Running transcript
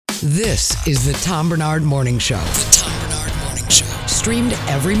This is the Tom Barnard Morning Show. The Tom Barnard Morning Show. Streamed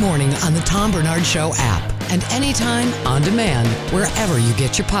every morning on the Tom Barnard Show app and anytime on demand wherever you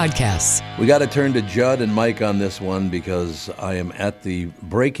get your podcasts. We got to turn to Judd and Mike on this one because I am at the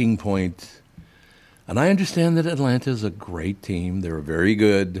breaking point. And I understand that Atlanta is a great team. They're very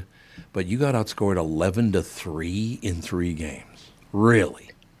good. But you got outscored 11-3 in 3 games. Really?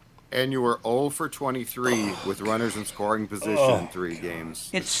 And you were 0 for 23 with runners in scoring position in 3 games.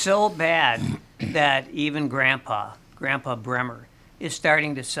 It's so bad that even Grandpa Bremer, is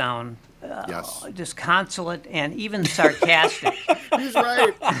starting to sound disconsolate and even sarcastic. He's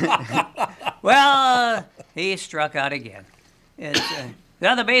right. Well, he struck out again.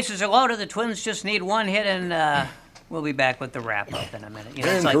 Now the bases are loaded. The Twins just need 1 hit, and we'll be back with the wrap-up in a minute. You know,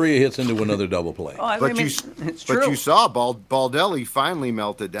 and Korea hits into another double play. It's true. But you saw Baldelli finally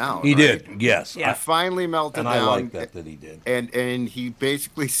melted down. He right? did, yes. Yeah. Finally melted down. And I like that he did. And he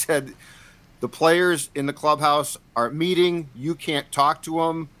basically said, the players in the clubhouse are meeting. You can't talk to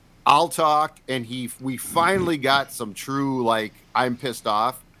them. I'll talk. And we finally got some true, I'm pissed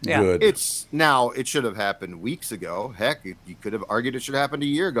off. Yeah. Good. It should have happened weeks ago. Heck, you could have argued it should have happened a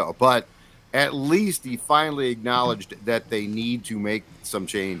year ago. But at least he finally acknowledged that they need to make some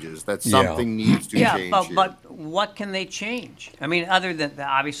changes, that something needs to change. But what can they change? I mean, other than,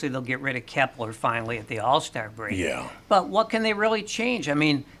 obviously, they'll get rid of Kepler finally at the All-Star break. Yeah. But what can they really change? I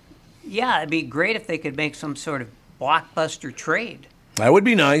mean, it'd be great if they could make some sort of blockbuster trade. That would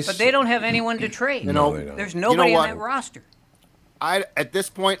be nice. But they don't have anyone to trade. No, they don't. There's nobody on that roster. At this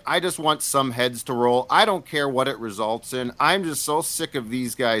point, I just want some heads to roll. I don't care what it results in. I'm just so sick of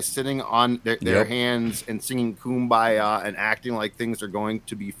these guys sitting on their hands and singing Kumbaya and acting like things are going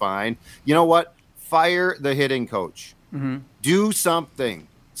to be fine. You know what? Fire the hitting coach. Mm-hmm. Do something.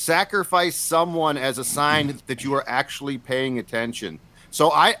 Sacrifice someone as a sign that you are actually paying attention.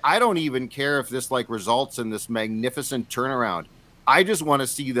 So I don't even care if this results in this magnificent turnaround. I just want to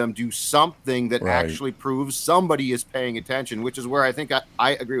see them do something that actually proves somebody is paying attention, which is where I think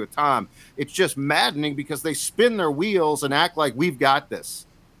I agree with Tom. It's just maddening because they spin their wheels and act like we've got this.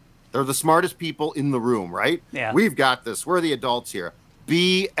 They're the smartest people in the room, right? Yeah. We've got this. We're the adults here.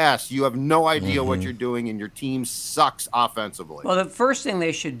 BS. You have no idea what you're doing, and your team sucks offensively. Well, the first thing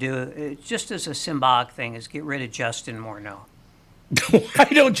they should do, just as a symbolic thing, is get rid of Justin Morneau. Why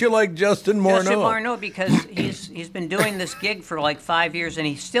don't you like Justin Morneau? Justin Morneau, because he's been doing this gig for 5 years, and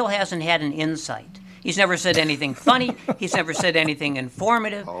he still hasn't had an insight. He's never said anything funny. He's never said anything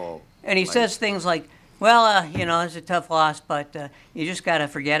informative. And he says things like, well, it's a tough loss, but you just got to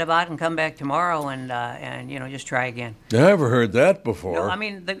forget about it and come back tomorrow and just try again. Never heard that before. No, I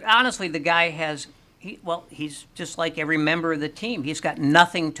mean, honestly, the guy has... he's just like every member of the team. He's got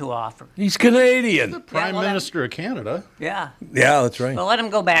nothing to offer. He's Canadian. The Prime Minister of Canada. Yeah. Yeah, that's right. Well, let him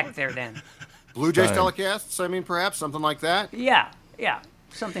go back there then. Blue Jays telecasts, perhaps something like that? Yeah,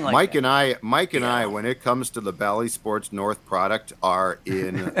 something like Mike that. Mike and I, when it comes to the Bally Sports North product, are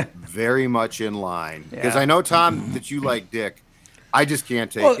very much in line. Because I know, Tom, that you like Dick. I just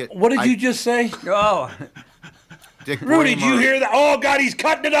can't take it. What did you just say? Oh. Dick Rudy, did you hear that? Oh, God, he's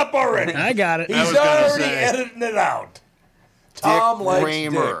cutting it up already. I got it. He's already editing it out. Tom likes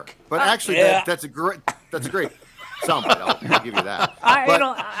Kramer. Dick. But actually, that's a great soundbite. I'll give you that.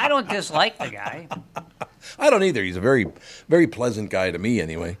 I don't dislike the guy. I don't either. He's a very, very pleasant guy to me,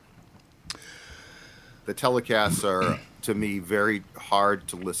 anyway. The telecasts are, to me, very hard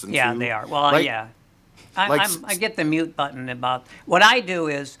to listen to. Yeah, they are. Well, I get the mute button about... What I do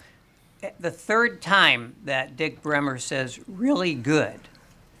is, the third time that Dick Bremer says, really good,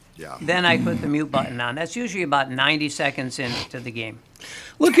 then I put the mute button on. That's usually about 90 seconds into the game.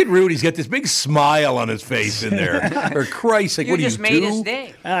 Look at Rudy. He's got this big smile on his face in there. For Christ's sake, you what are you, just made his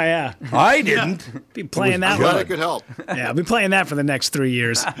day. Oh, yeah. I didn't. Be playing that Glad one. I could help. Yeah, I'll be playing that for the next 3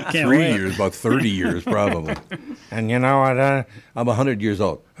 years. Can't 3 wait. years, about 30 years, probably. And you know what? I'm 100 years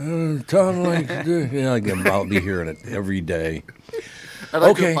old. Tom likes to do. Yeah, I'll be hearing it every day. I'd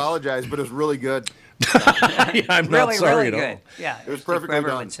like to apologize, but it was really good. I'm not sorry at all. Yeah, it was perfectly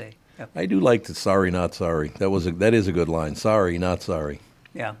done. Would say. Yep. I do like the sorry, not sorry. That is a good line. Sorry, not sorry.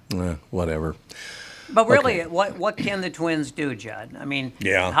 Yeah. Whatever. But really, what can the Twins do, Judd? I mean,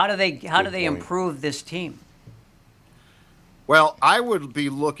 how do they improve this team? Well, I would be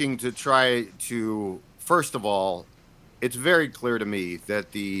looking to try to, first of all, it's very clear to me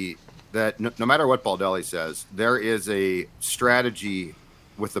that no matter what Baldelli says, there is a strategy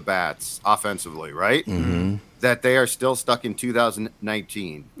with the bats offensively, right? Mm-hmm. that they are still stuck in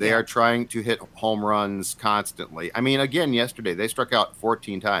 2019. They are trying to hit home runs constantly. I mean, again, yesterday they struck out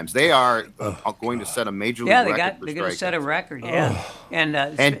 14 times. They are going to set a major league record. They're going to set a record. Yeah, and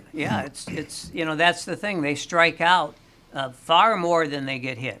it's that's the thing. They strike out far more than they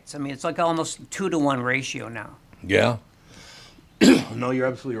get hits. I mean, it's like almost 2-to-1 ratio now. Yeah. No, you're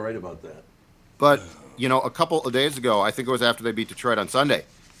absolutely right about that. But a couple of days ago, I think it was after they beat Detroit on Sunday,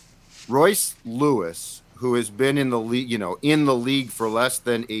 Royce Lewis, who has been in the league, for less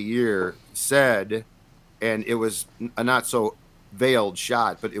than a year, said, and it was a not so veiled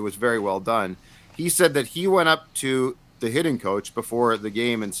shot, but it was very well done. He said that he went up to the hitting coach before the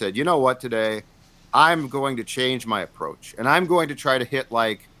game and said, "You know what, today I'm going to change my approach, and I'm going to try to hit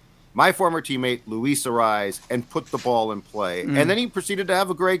like my former teammate Luis Ariz and put the ball in play." And then he proceeded to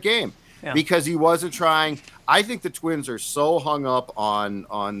have a great game because he wasn't trying. I think the Twins are so hung up on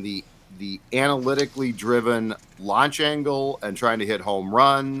the analytically driven launch angle and trying to hit home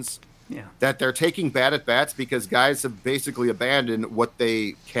runs that they're taking bad at bats because guys have basically abandoned what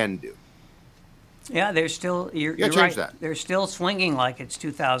they can do. Yeah, they're still. You're right. That. They're still swinging like it's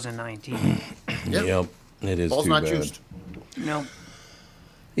 2019. Yep, it is. Ball's too not bad. juiced. No.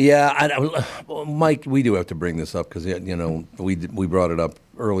 Yeah, Mike, we do have to bring this up because we brought it up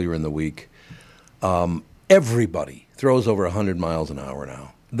earlier in the week. Everybody throws over 100 miles an hour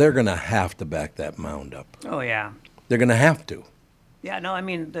now. They're going to have to back that mound up. Oh yeah. They're going to have to. Yeah, no, I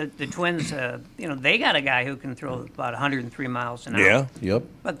mean the Twins. They got a guy who can throw about 103 miles an hour. Yeah. Yep.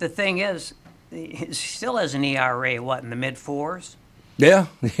 But the thing is, he still has an ERA in the mid 4s. Yeah,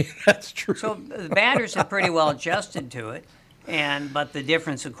 that's true. So the batters have pretty well adjusted to it. But the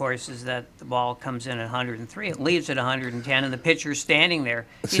difference, of course, is that the ball comes in at 103. It leaves at 110, and the pitcher's standing there.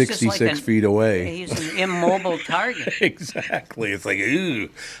 He's 66 feet away. He's an immobile target. Exactly. It's like, ooh,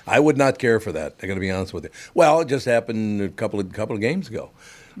 I would not care for that. I got to be honest with you. Well, it just happened a couple of games ago.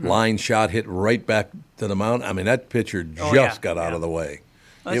 Line shot hit right back to the mound. I mean, that pitcher just got out of the way.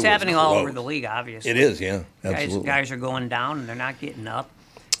 Well, it's happening all over the league, obviously. It is, yeah, absolutely. Guys are going down, and they're not getting up.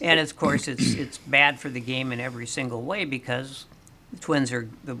 And, of course, it's bad for the game in every single way because the Twins are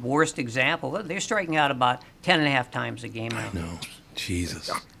the worst example. They're striking out about 10.5 times a game now. No, Jesus.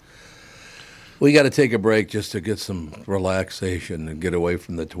 We got to take a break just to get some relaxation and get away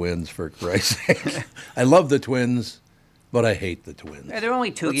from the Twins, for Christ's sake. I love the Twins, but I hate the Twins. They're only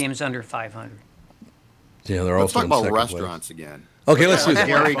 2 games under 500. Yeah, they're also in second place. Let's talk about restaurants again. Okay, let's do that.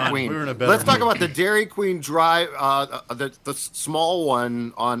 Dairy Queen. Let's talk about the Dairy Queen drive, the small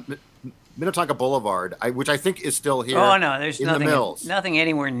one on Minnetonka Boulevard, which I think is still here. Oh no, there's nothing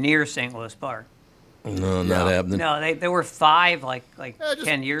anywhere near St. Louis Park. No, not happening. No, there were 5 like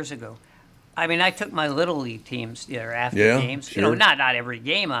 10 years ago. I mean, I took my little league teams there after games. Sure. Not every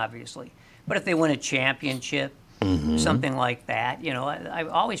game, obviously, but if they win a championship, something like that, I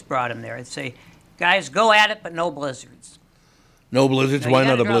always brought them there. I'd say, guys, go at it, but no blizzards. No blizzards? Why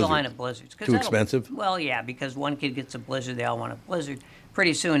not a blizzard? The line of blizzards. Too expensive? Well, yeah, because one kid gets a blizzard, they all want a blizzard.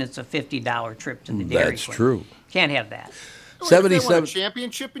 Pretty soon it's a $50 trip to the Dairy Queen. That's true. Can't have that. 77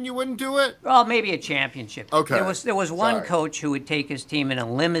 championship and you wouldn't do it? Well, maybe a championship. Okay. There was one coach who would take his team in a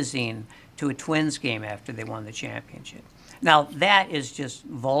limousine to a Twins game after they won the championship. Now, that is just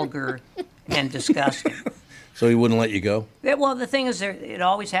vulgar and disgusting. So he wouldn't let you go? Well, the thing is, it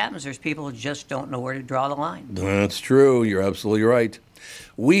always happens. There's people who just don't know where to draw the line. That's true. You're absolutely right.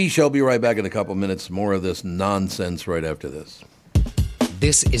 We shall be right back in a couple minutes. More of this nonsense right after this.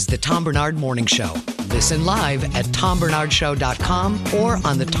 This is the Tom Barnard Morning Show. Listen live at tombernardshow.com or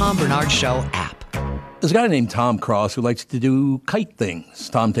on the Tom Barnard Show app. There's a guy named Tom Cross who likes to do kite things.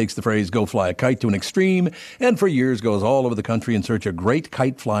 Tom takes the phrase, go fly a kite, to an extreme, and for years goes all over the country in search of great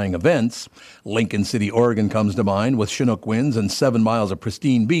kite flying events. Lincoln City, Oregon comes to mind with Chinook winds and 7 miles of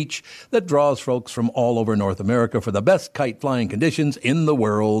pristine beach that draws folks from all over North America for the best kite flying conditions in the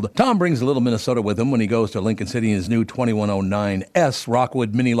world. Tom brings a little Minnesota with him when he goes to Lincoln City in his new 2109S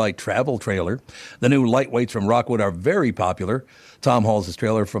Rockwood Mini Light travel trailer. The new lightweights from Rockwood are very popular. Tom hauls his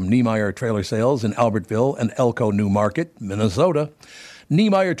trailer from Niemeyer Trailer Sales in Albertville and Elko New Market, Minnesota.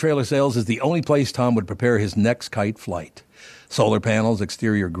 Niemeyer Trailer Sales is the only place Tom would prepare his next kite flight. Solar panels,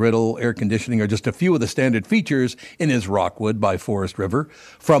 exterior griddle, air conditioning are just a few of the standard features in his Rockwood by Forest River,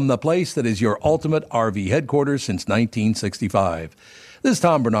 from the place that is your ultimate RV headquarters since 1965. This is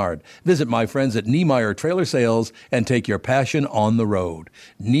Tom Barnard. Visit my friends at Niemeyer Trailer Sales and take your passion on the road.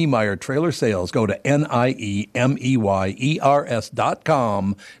 Niemeyer Trailer Sales. Go to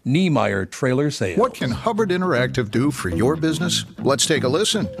NIEMEYERS.com. Niemeyer Trailer Sales. What can Hubbard Interactive do for your business? Let's take a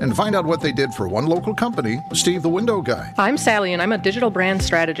listen and find out what they did for one local company, Steve the Window Guy. I'm Sally Allie, and I'm a digital brand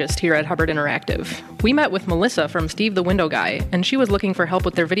strategist here at Hubbard Interactive. We met with Melissa from Steve the Window Guy, and she was looking for help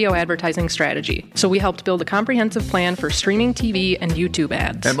with their video advertising strategy. So we helped build a comprehensive plan for streaming TV and YouTube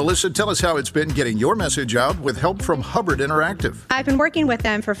ads. And Melissa, tell us how it's been getting your message out with help from Hubbard Interactive. I've been working with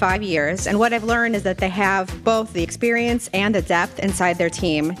them for 5 years, and what I've learned is that they have both the experience and the depth inside their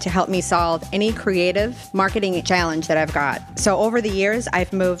team to help me solve any creative marketing challenge that I've got. So over the years,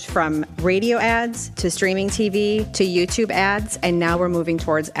 I've moved from radio ads to streaming TV to YouTube ads, and now we're moving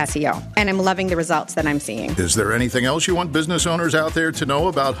towards SEO. And I'm loving the results that I'm seeing. Is there anything else you want business owners out there to know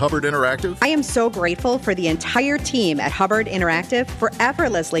about Hubbard Interactive? I am so grateful for the entire team at Hubbard Interactive for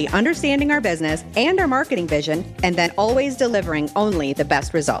effortlessly understanding our business and our marketing vision, and then always delivering only the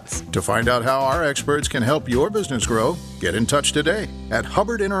best results. To find out how our experts can help your business grow, get in touch today at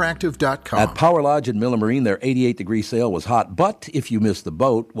hubbardinteractive.com. At Power Lodge at Miller Marine, their 88-degree sale was hot, but if you missed the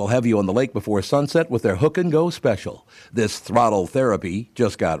boat, we'll have you on the lake before sunset with their Hook and Go special. This throttle therapy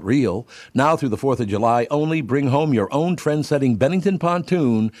just got real. Now through the 4th of July, only bring home your own trend-setting Bennington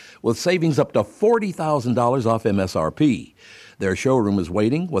pontoon with savings up to $40,000 off MSRP. Their showroom is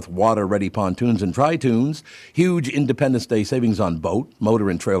waiting with water-ready pontoons and tri-toons, huge Independence Day savings on boat, motor,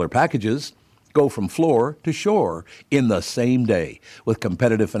 and trailer packages. Go from floor to shore in the same day with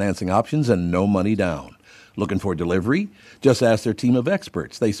competitive financing options and no money down. Looking for delivery? Just ask their team of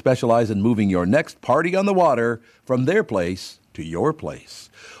experts. They specialize in moving your next party on the water from their place to your place.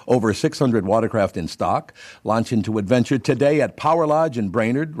 Over 600 watercraft in stock. Launch into adventure today at Power Lodge in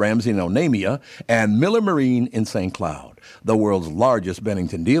Brainerd, Ramsey and Onamia, and Miller Marine in St. Cloud, the world's largest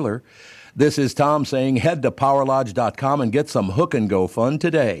Bennington dealer. This is Tom saying head to powerlodge.com and get some Hook and Go fun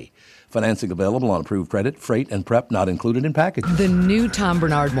today. Financing available on approved credit, freight, and prep not included in package. The new Tom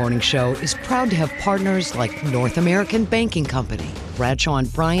Barnard Morning Show is proud to have partners like North American Banking Company, Bradshaw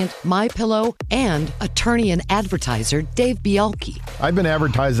 & Bryant, MyPillow, and attorney and advertiser Dave Bielke. I've been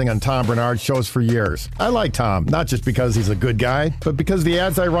advertising on Tom Barnard shows for years. I like Tom, not just because he's a good guy, but because the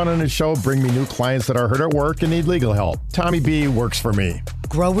ads I run on his show bring me new clients that are hurt at work and need legal help. Tommy B works for me.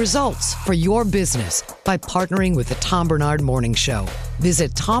 Grow results for your business by partnering with the Tom Barnard Morning Show.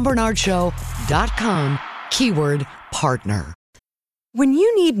 Visit TomBarnardShow.com, keyword partner. When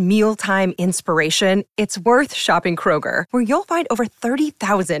you need mealtime inspiration, it's worth shopping Kroger, where you'll find over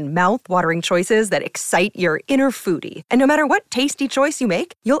 30,000 mouth-watering choices that excite your inner foodie. And no matter what tasty choice you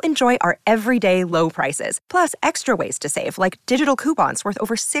make, you'll enjoy our everyday low prices, plus extra ways to save, like digital coupons worth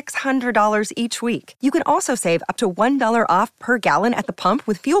over $600 each week. You can also save up to $1 off per gallon at the pump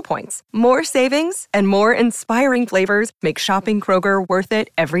with fuel points. More savings and more inspiring flavors make shopping Kroger worth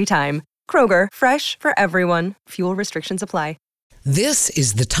it every time. Kroger, fresh for everyone. Fuel restrictions apply. This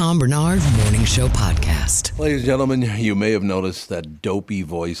is the Tom Barnard Morning Show podcast. Ladies and gentlemen, you may have noticed that dopey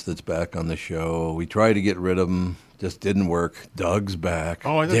voice that's back on the show. We tried to get rid of him. Just didn't work. Doug's back.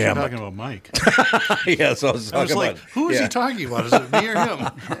 Oh, I thought you were talking about Mike. Yes, I was talking like, about. Who is he talking about? Is it me or him?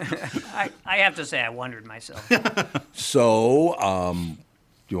 I have to say, I wondered myself. So, do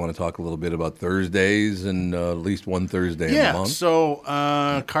you want to talk a little bit about Thursdays and at least one Thursday in the month? Yeah,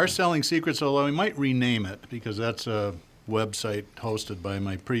 so Car Selling Secrets, although we might rename it because that's a website hosted by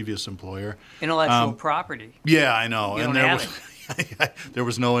my previous employer. Intellectual property. Yeah, I know. You and there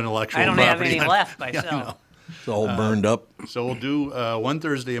was no intellectual property. I don't have any left myself. It's all burned up. So we'll do one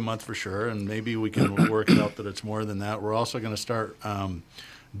Thursday a month for sure, and maybe we can work it out that it's more than that. We're also going to start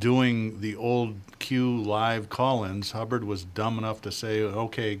doing the old Q live call-ins. Hubbard was dumb enough to say,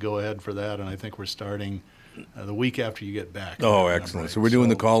 okay, go ahead for that, and I think we're starting the week after you get back. Oh, excellent. So we're doing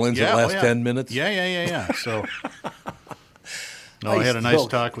the call-ins in the last 10 minutes? Yeah. So I had a nice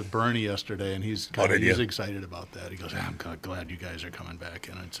talk with Bernie yesterday, and he's excited about that. He goes, I'm glad you guys are coming back,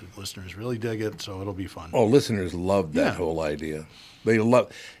 and I said, listeners really dig it, so it'll be fun. Oh, listeners loved that whole idea. They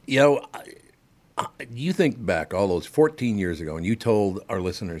love, you think back all those 14 years ago, and you told our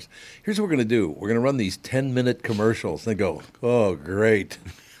listeners, here's what we're going to do. We're going to run these 10-minute commercials. They go, oh, great.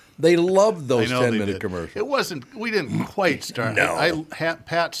 They loved those 10-minute commercials. We didn't quite start. No.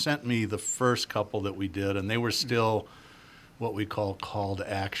 Pat sent me the first couple that we did, and they were still what we call to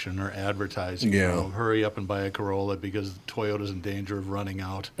action or advertising. Yeah. Hurry up and buy a Corolla because Toyota's in danger of running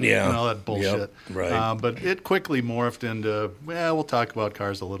out. Yeah. And all that bullshit. Yep. Right. But it quickly morphed into, we'll talk about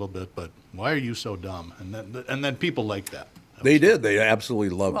cars a little bit, but why are you so dumb? And then people liked that. They did. They absolutely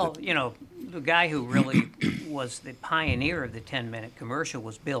loved it. Well, the guy who really was the pioneer of the 10-minute commercial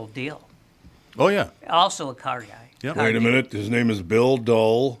was Bill Deal. Oh, yeah. Also a car guy. Yep. Wait a minute. His name is Bill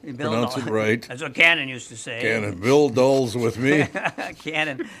Dull. Pronounce it right. That's what Cannon used to say. Cannon. Bill Dull's with me.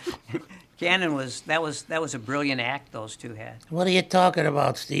 Cannon that was a brilliant act those two had. What are you talking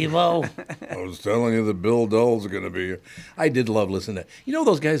about, Steve-O? I was telling you that Bill Dull's going to be here. I did love listening to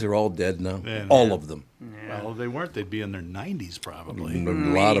those guys are all dead now. Yeah, all of them. Yeah. Well, they weren't. They'd be in their 90s probably. A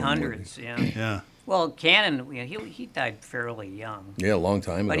lot of them. Hundreds, yeah. Well, Cannon, he died fairly young. Yeah, a long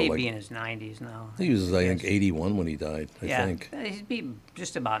time ago. But he'd be in his 90s now. He was, I think, 81 when he died, I think. Yeah, he'd be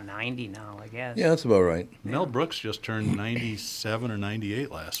just about 90 now, I guess. Yeah, that's about right. Mel Brooks just turned 97 or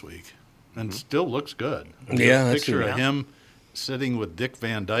 98 last week and still looks good. Yeah, a that's picture true. of him sitting with Dick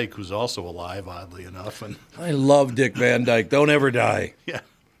Van Dyke, who's also alive, oddly enough. And I love Dick Van Dyke. Don't ever die. Yeah.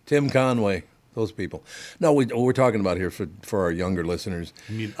 Tim Conway. Those people. No, we're talking about here for our younger listeners.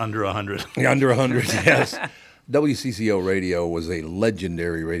 You mean under 100? Under 100, yes. WCCO Radio was a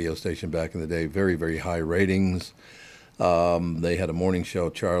legendary radio station back in the day. Very, very high ratings. They had a morning show,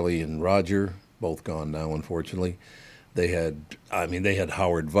 Charlie and Roger, both gone now, unfortunately. They had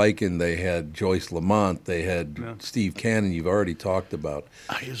Howard Viken. They had Joyce Lamont. They had Steve Cannon. You've already talked about.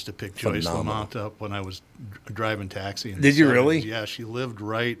 I used to pick Joyce Lamont up when I was driving taxi. Did you really? Yeah, she lived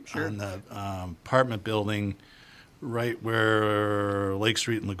right on the apartment building, right where Lake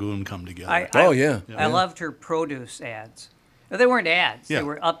Street and Lagoon come together. I loved her produce ads. No, they weren't ads. Yeah. They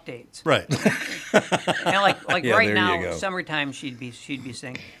were updates. Right. And like Yeah, right there you now, go. summertime, she'd be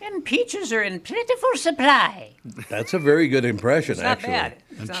saying, "And peaches are in plentiful supply." That's a very good impression, It's not actually. bad.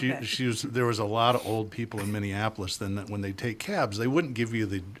 It's And not bad. there was a lot of old people in Minneapolis then that when they take cabs, they wouldn't give you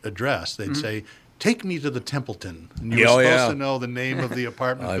the address. They'd say, "Take me to the Templeton." And you were supposed to know the name of the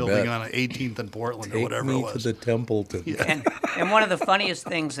apartment I building bet. on 18th and Portland or Take whatever me it was. to the Templeton. And one of the funniest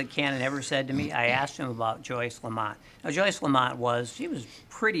things that Cannon ever said to me, I asked him about Joyce Lamont. Now, Joyce Lamont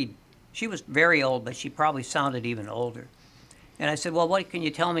she was very old, but she probably sounded even older. And I said, well, what can you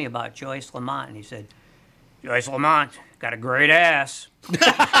tell me about Joyce Lamont? And he said, Joyce Lamont got a great ass.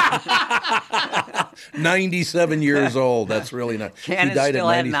 97 years old. That's really nice. Cannon he died still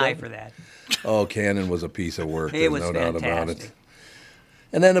at had an 97. eye for that. Oh, Cannon was a piece of work. He There's was no doubt about fantastic. it.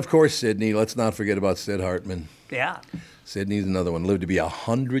 And then, of course, Sidney. Let's not forget about Sid Hartman. Yeah. Sidney's another one. Lived to be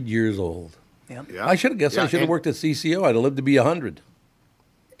 100 years old. Yep. Yeah. I should have worked at CCO. I'd have lived to be 100.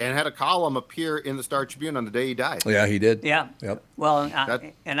 And had a column appear in the Star Tribune on the day he died. Yeah, he did. Yeah. Yep. Well,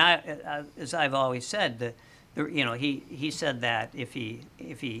 I as I've always said, he said that if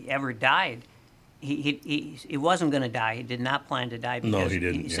he ever died, he wasn't going to die. He did not plan to die because No, he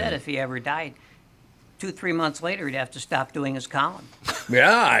didn't. He said if he ever died, 2-3 months later he'd have to stop doing his column.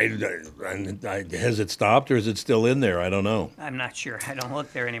 Yeah, has it stopped or is it still in there? I don't know. I'm not sure. I don't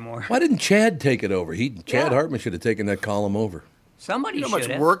look there anymore. Why didn't Chad take it over? Chad Hartman should have taken that column over. Somebody You know how should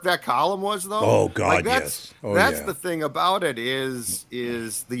much have. work that column was, though? Oh, God, that's, yes. Oh, that's yeah. the thing about it is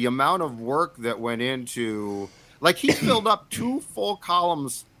the amount of work that went into... Like, he filled up 2 full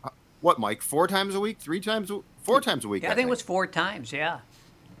columns, what, Mike, 4 times a week? 4 times a week, Yeah, I think it was 4 times, yeah.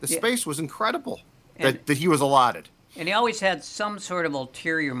 The Yeah. space was incredible And- that he was allotted. And he always had some sort of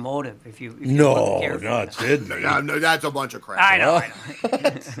ulterior motive, if you No, look carefully. not Sidney. No, that's a bunch of crap. I know.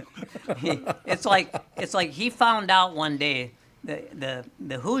 It's like he found out one day the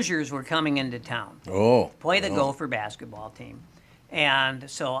Hoosiers were coming into town. Play the Gopher basketball team, and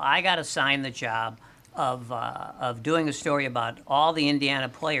so I got assigned the job of doing a story about all the Indiana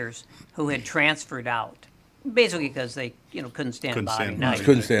players who had transferred out, basically because they couldn't stand Bobby Knight.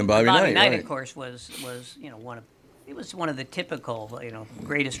 Couldn't stand Bobby Knight. Bobby Knight, right. of course, was one of the typical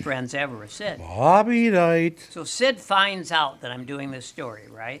greatest friends ever of Sid. Bobby Knight. So Sid finds out that I'm doing this story,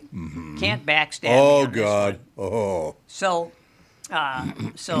 right? Mm-hmm. Can't backstab me Oh, on this God. one. Oh. So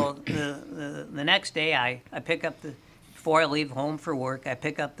the next day I pick up before I leave home for work, I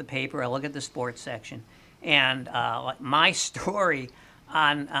pick up the paper, I look at the sports section, and my story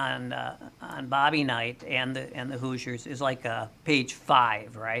on Bobby Knight and the Hoosiers is like page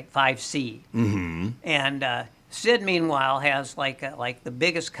 5, right? 5C. Mm-hmm. And Sid, meanwhile, has like the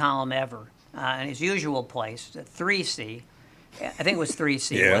biggest column ever in his usual place, 3C. I think it was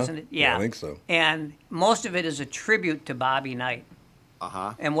 3C, Yeah. wasn't it? Yeah, I think so. And most of it is a tribute to Bobby Knight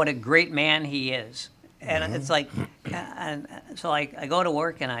and what a great man he is. And it's like, and so I go to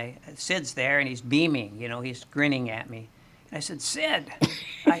work and Sid's there and he's beaming, he's grinning at me. And I said, Sid,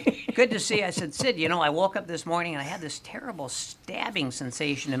 good to see you. I said, Sid, I woke up this morning and I had this terrible stabbing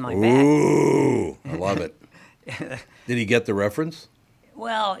sensation in my back. Ooh, I love it. Did he get the reference?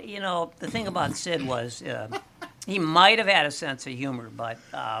 Well, the thing about Sid was he might have had a sense of humor, but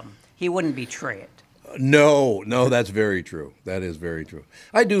he wouldn't betray it. No, that's very true. That is very true.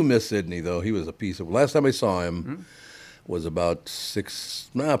 I do miss Sidney, though. He was a piece of... Last time I saw him was about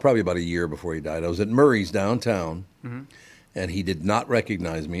probably about a year before he died. I was at Murray's downtown, and he did not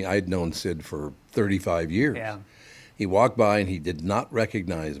recognize me. I had known Sid for 35 years. Yeah. He walked by, and he did not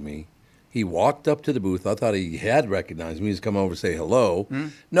recognize me. He walked up to the booth. I thought he had recognized me. He's come over to say hello.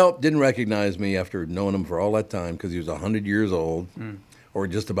 Nope, didn't recognize me after knowing him for all that time because he was 100 years old or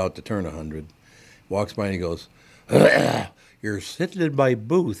just about to turn 100. Walks by and he goes, "You're sitting in my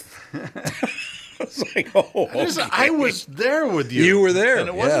booth." I was like, oh, okay. I was there with you. You were there, And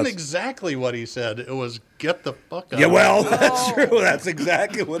it wasn't yes. exactly what he said. It was, "Get the fuck out." Yeah, of well, here." that's true. That's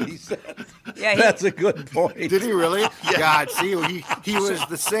exactly what he said. Yeah, That's a good point. Did he really? God, see, he was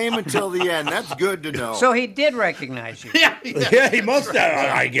the same until the end. That's good to know. So he did recognize you. Yeah, he must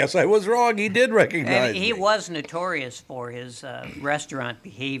have. I guess I was wrong. He did recognize And he me. was notorious for his restaurant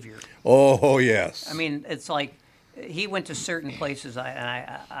behavior. Oh, yes. I mean, it's like he went to certain places.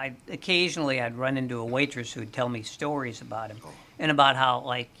 I occasionally I'd run into a waitress who'd tell me stories about him, and about how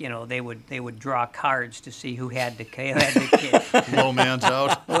they would draw cards to see who had to Low man's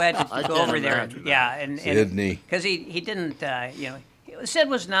out. who had to I go can't over there. imagine And Sydney. because he didn't Sid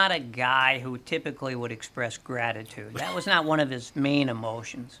was not a guy who typically would express gratitude. That was not one of his main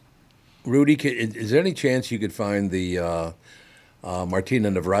emotions. Rudy, is there any chance you could find the Martina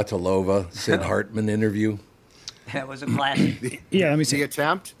Navratilova, Sid Hartman interview? That was a classic. Yeah, let me see. The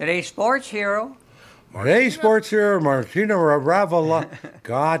attempt? Today's sports hero. Hey, sports hero, Martina Navratilova.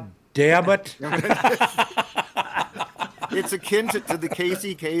 God damn it. It's akin to the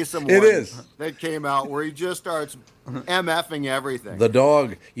Casey Kasem It one is. that came out where he just starts MFing everything. The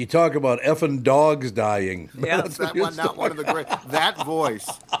dog. You talk about effing dogs dying. Yeah. That's what that he one, was not one of the great. That voice.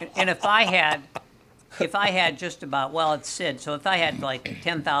 And if I had just about, well, it's Sid, so if I had like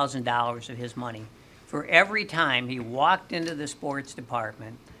 $10,000 of his money, for every time he walked into the sports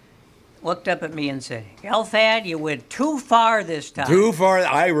department, looked up at me and said, "Gelfand, you went too far this time." Too far.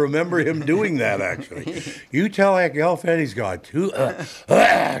 I remember him doing that, actually. You tell that Gelfand he's gone too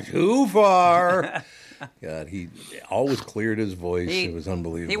far. God, he always cleared his voice. It was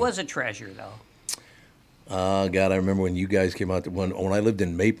unbelievable. He was a treasure, though. God, I remember when you guys came out. When I lived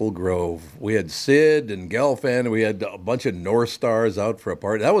in Maple Grove, we had Sid and Gelfand, and we had a bunch of North Stars out for a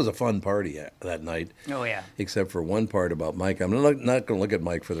party. That was a fun party that night. Oh, yeah. Except for one part about Mike. I'm not going to look at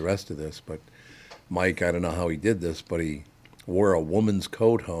Mike for the rest of this, but Mike, I don't know how he did this, but he wore a woman's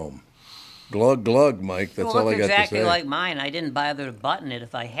coat home. Glug, glug, Mike. That's all I got to say. Exactly like mine. I didn't bother to button it.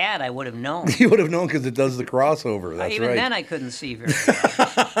 If I had, I would have known. You would have known because it does the crossover. That's Even right. then, I couldn't see very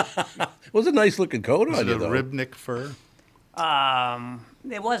well. It was a nice looking coat Was on it you, a though. Ribnick fur?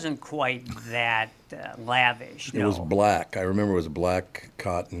 It wasn't quite that lavish. It no. was black. I remember it was a black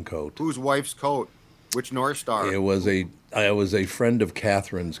cotton coat. Whose wife's coat? Which North Star? It was a friend of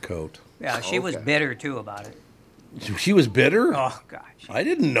Catherine's coat. Yeah, she was bitter, too, about it. She was bitter? Oh, gosh. I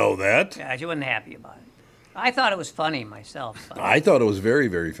didn't know that. Yeah, she wasn't happy about it. I thought it was funny myself. But I thought it was very,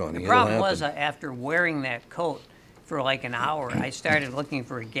 very funny. the problem was, after wearing that coat for like an hour, I started looking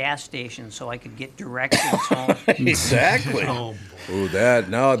for a gas station so I could get directions home. Exactly. Oh, Ooh,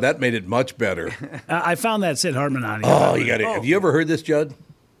 that made it much better. I found that Sid Hartman on here. Oh, you got it. Have you ever heard this, Judd?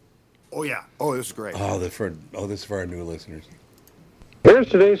 Oh, yeah. Oh, this is great. This is for our new listeners. Here's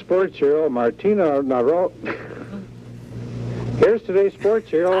today's sports hero, Martina Navratilova. Here's today's sports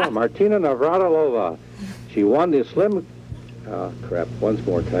hero, Martina Navratilova. She won the slim... Oh, crap. Once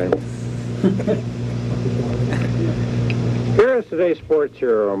more time. Here's today's sports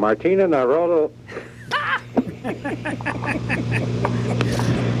hero, Martina Navratilova.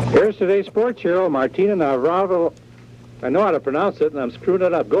 Here's today's sports hero, Martina Navratilova. I know how to pronounce it, and I'm screwing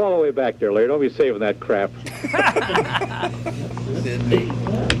it up. Go all the way back there, Larry. Don't be saving that crap.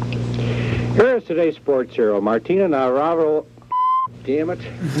 Here's today's sports hero, Martina Navratilova. Damn it.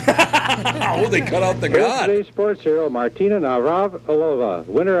 Oh, they cut out the Here's God. today's sports hero, Martina Navratilova,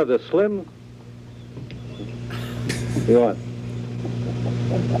 winner of the Slim... You want?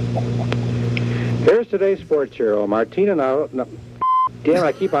 Here's today's sports hero, Martina Navratilova. Damn,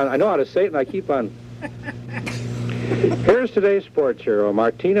 I know how to say it, and I keep on... Here's today's sports hero,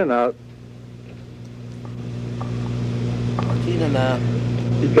 Martina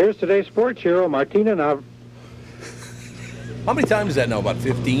Here's today's sports hero, Martina How many times is that now? About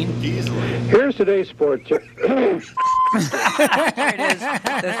 15? Easily. Here's today's sports hero. There it is,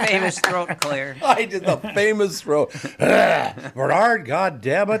 the famous throat clear. I did the famous throw. Barnard, God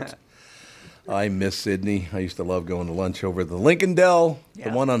damn it. I miss Sydney. I used to love going to lunch over at the Lincoln Dell, the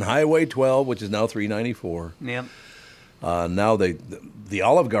one on Highway 12, which is now 394. Yep. Now the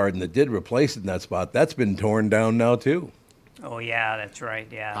Olive Garden that did replace it in that spot, that's been torn down now too. Oh, yeah, that's right,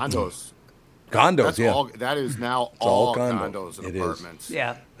 yeah. Condos. Condos, yeah. That is now all all condo. condos and It is. apartments.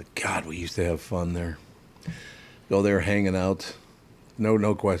 Yeah. But God, we used to have fun there. go there hanging out.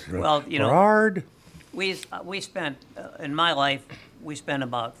 No question. Well, Barnard. we spent in my life we spent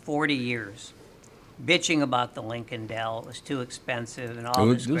about 40 years bitching about the Lincoln Dell. It was too expensive and all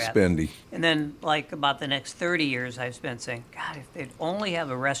this crap. Spendy. And then, like, about the next 30 years, I've spent saying, God, if they'd only have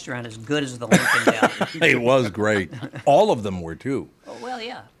a restaurant as good as the Lincoln Dell. It was great. All of them were, too. Oh, well,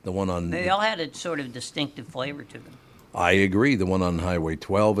 yeah. The one on... They all had a sort of distinctive flavor to them. I agree. The one on Highway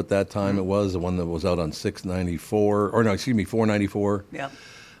 12 at that time it was. The one that was out on 694, or no, excuse me, 494. Yeah.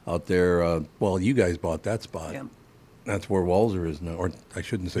 Out there. Well, you guys bought that spot. Yep. That's where Walzer is now. Or I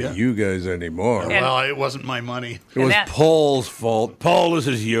shouldn't say you guys anymore. Well, it wasn't my money. It was Paul's fault. Paul, this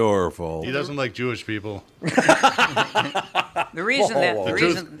is your fault. He doesn't like Jewish people. The reason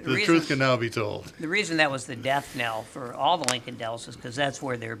the truth can now be told. The reason that was the death knell for all the Lincoln Dells is because that's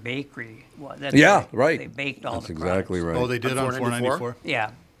where their bakery was. That's right. They baked all that's the exactly products. right. Oh, they did on 494?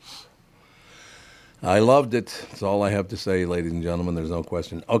 Yeah. I loved it. That's all I have to say, ladies and gentlemen. There's no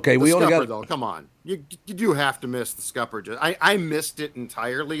question. Okay, we only got... though, come on. You do have to miss the Scupper. I missed it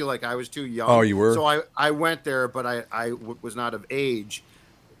entirely. Like, I was too young. Oh, you were? So I went there, but I was not of age.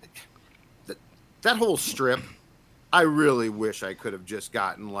 That whole strip, I really wish I could have just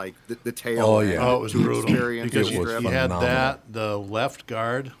gotten, like, the tail. Oh, yeah. Oh, it was brutal. was Because you had phenomenal. the left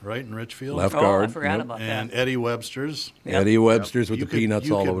guard, right, in Richfield. Left guard. I forgot about that. And Eddie Webster's. Eddie Webster's with the peanuts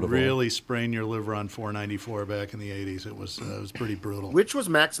all over the You could really sprain your liver on 494 back in the 80s. It was pretty brutal. Which was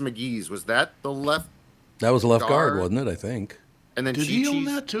Max McGee's? Was that the left? That was left guard, wasn't it, I think? And then Did he own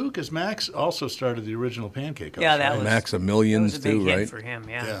that, too? Because Max also started the original Pancake House. Yeah, that right? was... Max of Millions, that was a big too, hit right? for him,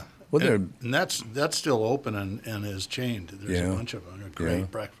 yeah. Yeah. Well, And that's still open and is chained. There's a bunch of them. They're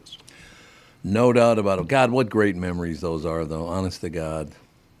great breakfast. No doubt about it. God, what great memories those are, though. Honest to God.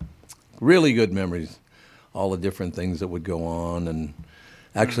 Really good memories. All the different things that would go on. And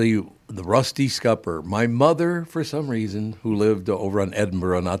actually, the Rusty Scupper. My mother, for some reason, who lived over on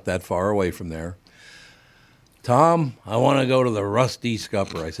Edinburgh, not that far away from there, Tom, I want to go to the Rusty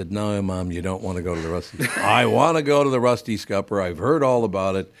Scupper. I said, no, Mom, you don't want to go to the Rusty. I want to go to the Rusty Scupper. I've heard all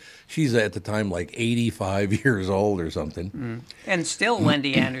about it. She's at the time like 85 years old or something. And still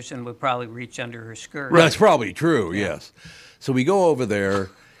Wendy Anderson would probably reach under her skirt. That's probably true, yes. So we go over there,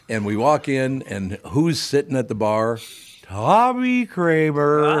 and we walk in, and who's sitting at the bar? Tommy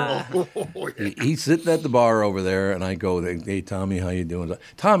Kramer. He's sitting at the bar over there, and I go, hey, Tommy, how you doing?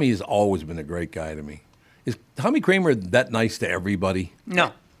 Tommy has always been a great guy to me. Is Tommy Kramer that nice to everybody?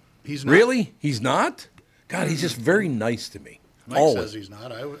 No. He's not. Really? He's not? God, he's just very nice to me. Mike always. says he's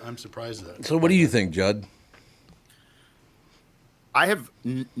not. I'm surprised at that. So what do you think, Judd? I have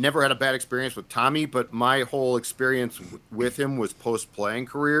never had a bad experience with Tommy, but my whole experience with him was post-playing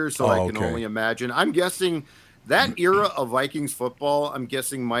career, so I can only imagine. I'm guessing that era of Vikings football, I'm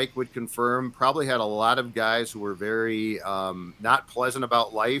guessing Mike would confirm, probably had a lot of guys who were very not pleasant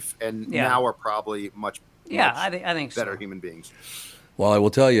about life, and now are probably much I think better so. human beings. Well, I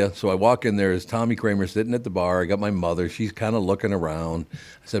will tell you. So I walk in there. There's Tommy Kramer sitting at the bar. I got my mother. She's kind of looking around.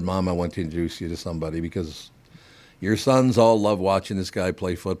 I said, Mom, I want to introduce you to somebody because your sons all love watching this guy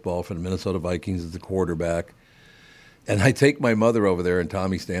play football for the Minnesota Vikings as the quarterback. And I take my mother over there, and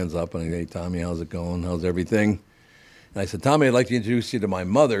Tommy stands up, and I say, hey, Tommy, how's it going? How's everything? And I said, Tommy, I'd like to introduce you to my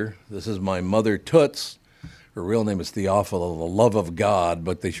mother. This is my mother, Toots. Her real name is Theophila, the love of God,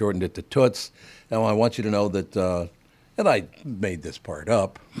 but they shortened it to Toots. Now, I want you to know that, and I made this part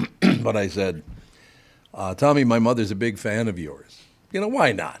up, but I said, Tommy, my mother's a big fan of yours. You know,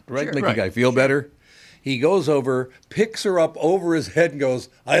 why not, right? Sure, Make the guy feel better. He goes over, picks her up over his head, and goes,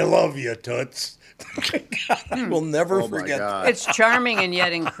 I love you, Toots. I will never forget that. It's charming and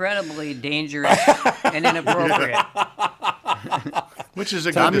yet incredibly dangerous and inappropriate. Which is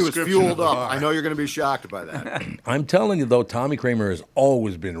a Tommy good was description fueled of the up. bar. I know you're going to be shocked by that. I'm telling you, though, Tommy Kramer has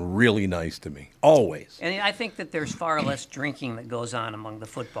always been really nice to me. Always. And I think that there's far less drinking that goes on among the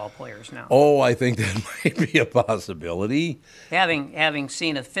football players now. Oh, I think that might be a possibility. Having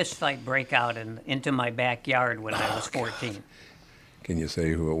seen a fist fight break out into my backyard when I was 14. Can you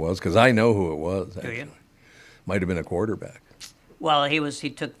say who it was? Because I know who it was. Do you? Might have been a quarterback. Well, he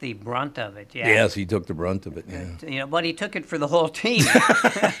took the brunt of it. Yeah. Yes, he took the brunt of it. Yeah. But he took it for the whole team,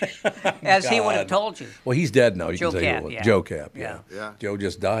 as he would have told you. Well, he's dead now. You Joe can say Cap, who it was. yeah. Joe Cap. Yeah. Joe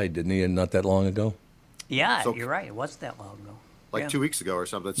just died, didn't he? And not that long ago. Yeah, So- you're right. It wasn't that long ago. Like Yeah. 2 weeks ago or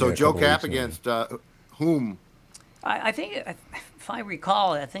something. So Yeah, a Joe couple Cap weeks against whom? I think, if I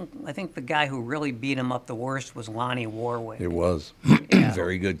recall, I think the guy who really beat him up the worst was Lonnie Warwick. It was.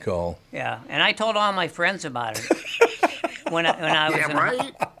 Very good call. Yeah, and I told all my friends about it when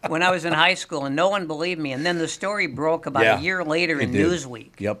I was in high school, and no one believed me. And then the story broke about a year later in It did.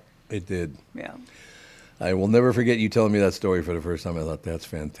 Newsweek. Yep, it did. Yeah. I will never forget you telling me that story for the first time. I thought, that's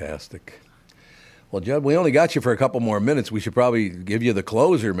fantastic. Well, Judd, we only got you for a couple more minutes. We should probably give you the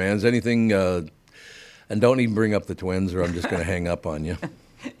closer, man. Is anything, and don't even bring up the Twins or I'm just going to hang up on you.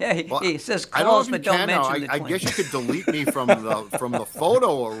 Yeah, he says I don't know close, if but you don't can now. mention the I Twins. guess you could delete me from the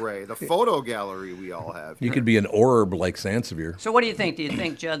photo array, the photo gallery we all have. You could be an orb like Sansevier. So what do you think? Do you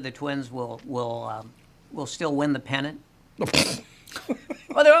think, Judd, the Twins will still win the pennant?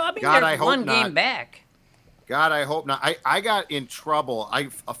 Well, they're hope one not. game back. God, I hope not. I got in trouble.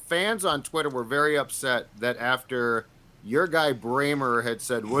 Fans on Twitter were very upset that after your guy Bramer had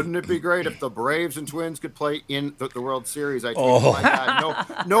said, "Wouldn't it be great if the Braves and Twins could play in the World Series?" I tweeted, "Oh my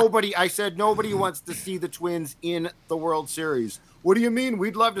God, nobody!" I said, "Nobody wants to see the Twins in the World Series." What do you mean?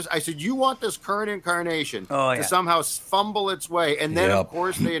 We'd love to. I said, "You want this current incarnation to somehow fumble its way?" And then, of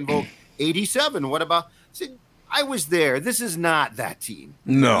course, they invoke '87. What about? I said, I was there. This is not that team.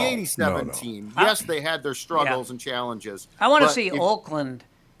 No. The 87 team. Yes, they had their struggles and challenges. I want to see Oakland.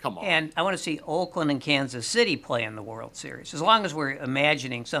 Come on. And I want to see Oakland and Kansas City play in the World Series, as long as we're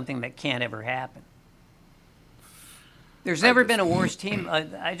imagining something that can't ever happen. There's never been a worse team.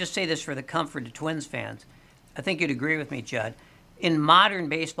 I just say this for the comfort of Twins fans. I think you'd agree with me, Judd. In modern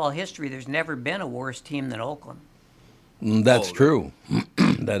baseball history, there's never been a worse team than Oakland. That's true.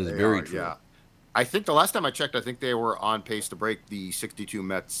 That is very true. Yeah. I think the last time I checked, I think they were on pace to break the 62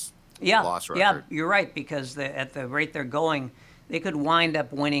 Mets loss record. Yeah, you're right, because at the rate they're going, they could wind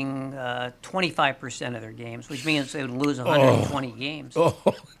up winning 25% of their games, which means they would lose 120 games. Are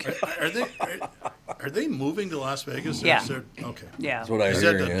they moving to Las Vegas? Yeah. Okay. Yeah. That's what I Is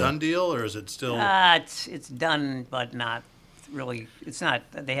hear. that a done deal, or is it still? It's done, but not really. It's not.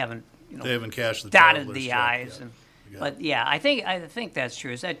 They haven't. They haven't cashed the dotted the I's and. But yeah, I think that's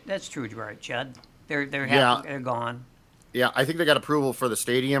true. That's true, right, Judd? They're gone. Yeah, I think they got approval for the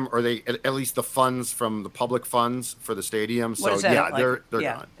stadium, or they at least the funds from the public funds for the stadium. So they're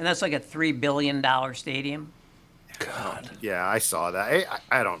gone. And that's like a $3 billion stadium. God. Yeah, I saw that.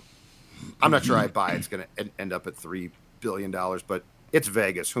 I'm not sure I buy it's going to end up at $3 billion, but it's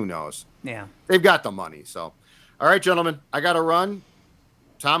Vegas. Who knows? Yeah, they've got the money. So, all right, gentlemen, I got to run.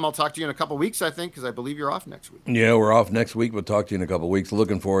 Tom, I'll talk to you in a couple weeks, I think, because I believe you're off next week. Yeah, we're off next week. We'll talk to you in a couple weeks.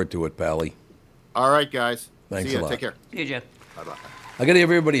 Looking forward to it, Pally. All right, guys. Thanks See a ya. lot. Take care. See you, Jeff. Bye-bye. I got to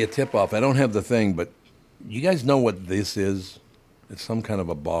give everybody a tip-off. I don't have the thing, but you guys know what this is? It's some kind of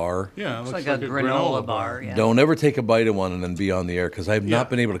a bar. Yeah, it looks like a granola bar. Yeah. Don't ever take a bite of one and then be on the air, because I've not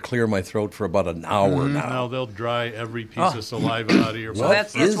been able to clear my throat for about an hour now. Now they'll dry every piece of saliva out of your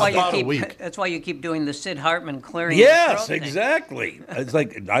mouth. That's why you keep doing the Sid Hartman clearing. Yes, the throat exactly. Thing. It's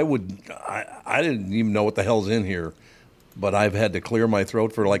like I didn't even know what the hell's in here, but I've had to clear my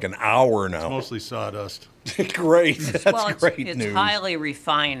throat for like an hour now. It's mostly sawdust. Great. That's great it's news. highly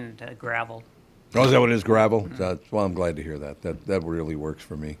refined gravel. Oh, is that what it is, gravel? Well, I'm glad to hear that. That really works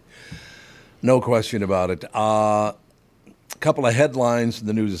for me. No question about it. A couple of headlines in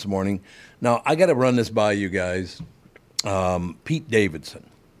the news this morning. Now, I got to run this by you guys. Pete Davidson.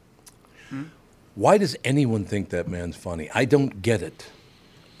 Why does anyone think that man's funny? I don't get it.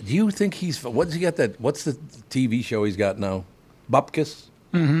 Do you think he's... What's he got that... What's the TV show he's got now? Bupkis?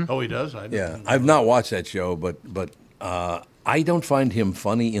 Mm-hmm. Oh, he does? I've not watched that show, but I don't find him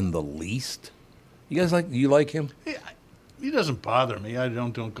funny in the least. You guys do you like him? He doesn't bother me. I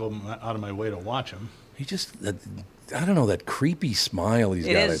don't go out of my way to watch him. He just, I don't know, that creepy smile he's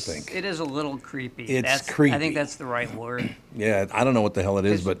got, I think. It is a little creepy. It's creepy. I think that's the right word. Yeah, I don't know what the hell it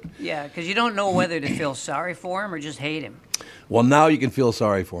is, but... Yeah, because you don't know whether to feel sorry for him or just hate him. Well, now you can feel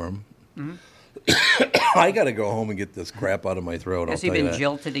sorry for him. Mm-hmm. I got to go home and get this crap out of my throat. Has he been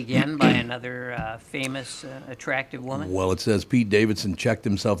jilted again by another famous, attractive woman? Well, it says Pete Davidson checked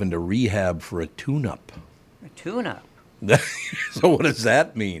himself into rehab for a tune-up. A tune-up? So what does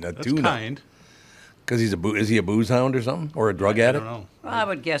that mean, a tune-up? Kind. Because is he a booze hound or something? Or a drug addict? I don't know. Well, I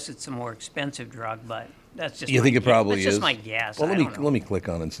would guess it's a more expensive drug, but that's just You think it probably is? That's just my guess. Well, let me click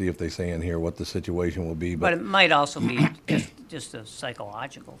on and see if they say in here what the situation will be. But it might also be just a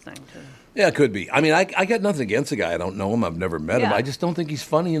psychological thing, too. Yeah, it could be. I mean, I got nothing against the guy. I don't know him. I've never met him. I just don't think he's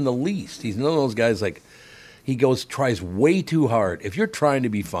funny in the least. He's one of those guys like he tries way too hard. If you're trying to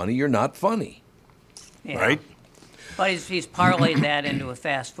be funny, you're not funny. Yeah. Right? But he's parlayed that into a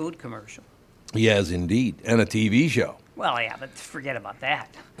fast food commercial. He has indeed. And a TV show. Well, yeah, but forget about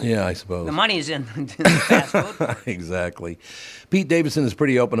that. Yeah, I suppose. The money's in the fast food. Exactly. Pete Davidson is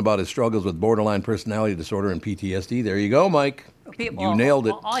pretty open about his struggles with borderline personality disorder and PTSD. There you go, Mike. You nailed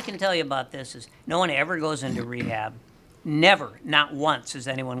it. All I can tell you about this is no one ever goes into rehab never, not once, has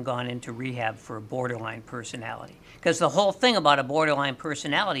anyone gone into rehab for a borderline personality. Because the whole thing about a borderline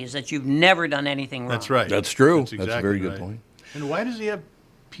personality is that you've never done anything wrong. That's right. That's true. That's, exactly That's a very good right. point. And why does he have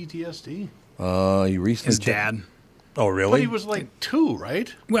PTSD? He recently His dad. Oh, really? But he was like 2,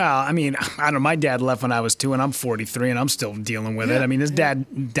 right? Well, I mean, I don't know. My dad left when I was 2, and I'm 43, and I'm still dealing with it. I mean, his dad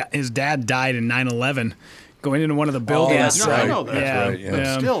died in 9/11, going into one of the buildings. No, I know that. That's right, yeah.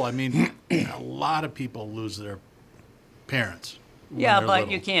 But still, I mean, a lot of people lose their parents. Yeah, when but they're you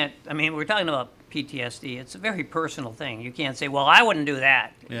little. can't. I mean, we're talking about PTSD. It's a very personal thing. You can't say, "Well, I wouldn't do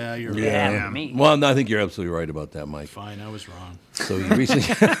that." Yeah, you're It right. happened to me. Well, no, I think you're absolutely right about that, Mike. Fine, I was wrong. So you recently,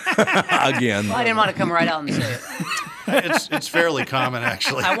 again. Well, I didn't want to come right out and say it. It's fairly common,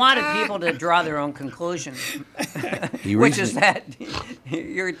 actually. I wanted people to draw their own conclusion, He which is recently- that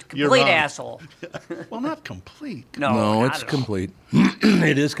you're a complete wrong. asshole. Well, not complete. No, No, not it's at all. complete.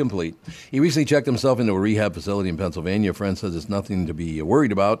 It is complete. He recently checked himself into a rehab facility in Pennsylvania. A friend says it's nothing to be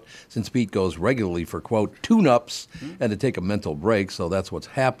worried about since Pete goes regularly for, quote, tune-ups and to take a mental break, so that's what's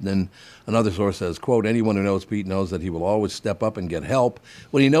happening. Another source says, quote, anyone who knows Pete knows that he will always step up and get help.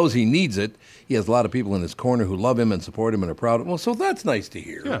 When he knows he needs it, he has a lot of people in his corner who love him and support him and are proud of him. Well, so that's nice to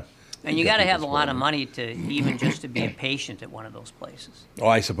hear. Yeah. And you got to have a lot of money to even just to be a patient at one of those places. Oh,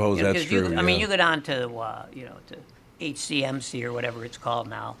 I suppose You know, that's 'cause you- true. I mean, yeah. you go down to to HCMC or whatever it's called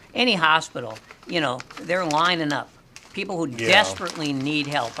now. Any hospital, they're lining up. People who desperately need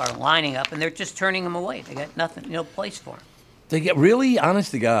help are lining up, and they're just turning them away. They got nothing, no place for them. They get really,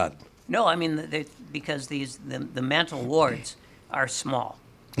 honest to God. No, I mean because the mental wards are small.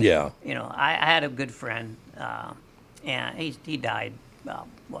 Yeah. I had a good friend, and he died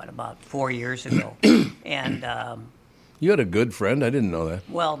about 4 years ago, and You had a good friend? I didn't know that.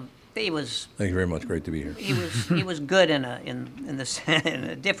 well, he was. Thank you very much. Great to be here. He was good in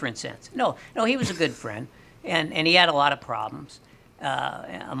a different sense. No, he was a good friend, and he had a lot of problems.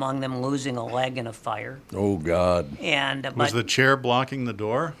 Among them, losing a leg in a fire. Oh, God. And Was but the chair blocking the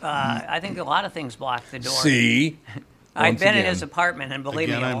door? I think a lot of things blocked the door. See? I've Once been in again. his apartment, and believe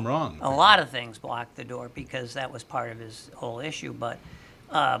Again, me, I'm wrong. a lot of things blocked the door because that was part of his whole issue. But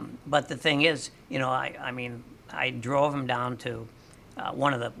the thing is, I drove him down to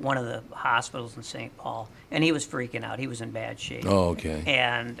one of the hospitals in St. Paul, and he was freaking out. He was in bad shape. Oh, okay.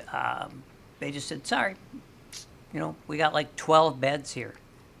 And they just said, sorry, we got like 12 beds here.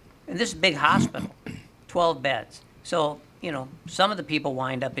 And this is a big hospital, 12 beds. So, some of the people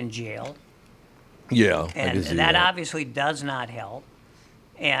wind up in jail. Yeah, I And can see that obviously does not help.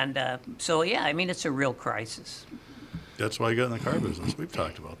 And it's a real crisis. That's why I got in the car business. We've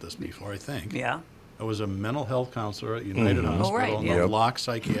talked about this before, I think. Yeah. I was a mental health counselor at United Hospital Oh, right, in yeah. the Lock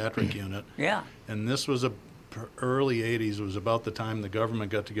Psychiatric Unit. Yeah. And this was early 80s. It was about the time the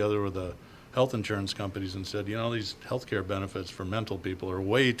government got together with the health insurance companies and said, these health care benefits for mental people are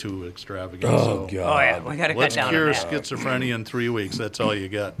way too extravagant. Oh, so God. Oh, yeah. We got to cut let's down cure on that. schizophrenia in 3 weeks. That's all you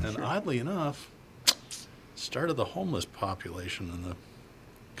get. And oddly enough, started the homeless population in the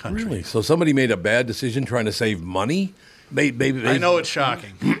country. Really? So somebody made a bad decision trying to save money? I know it's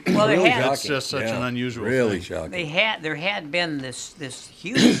shocking. Well, Really It's just such an unusual Really thing. shocking. there had been this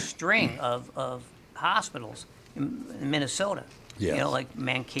huge string of hospitals in Minnesota. Yes. Like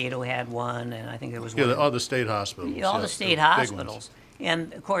Mankato had one, and I think there was Yeah, one. the state hospitals. All the yes, state big ones. hospitals.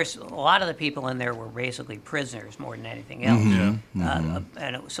 And of course, a lot of the people in there were basically prisoners more than anything else.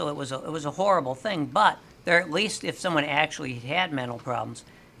 So it was a horrible thing. But there, at least if someone actually had mental problems,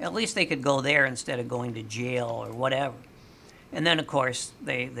 at least they could go there instead of going to jail or whatever. And then, of course,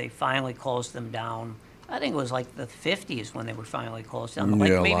 they finally closed them down. I think it was like the 50s when they were finally closed down, like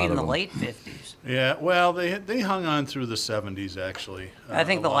Yeah, a maybe lot in of the them. late 50s. Yeah, well, they hung on through the 70s, actually. I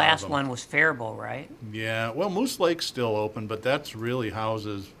think a the lot of last them. one was Faribault, right? Yeah, well, Moose Lake's still open, but that's really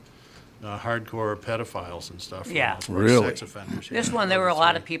houses hardcore pedophiles and stuff. for the Yeah. most part, Really? Sex offenders. This yeah, one, there were a over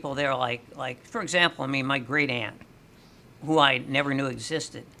lot three. of people there, like for example, my great aunt, who I never knew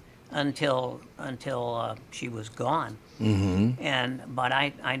existed until she was gone. Mm-hmm. But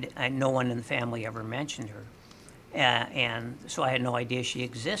I no one in the family ever mentioned her, and so I had no idea she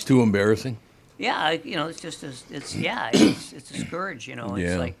existed. Too embarrassing? Yeah, it's just it's a scourge. It's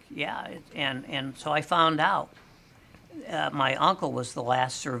Yeah. like and so I found out. My uncle was the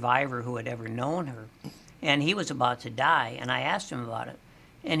last survivor who had ever known her, and he was about to die. And I asked him about it,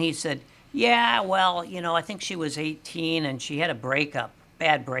 and he said, "Yeah, well, I think she was 18, and she had a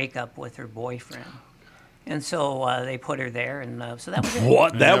bad breakup with her boyfriend, and so they put her there, and so that was it.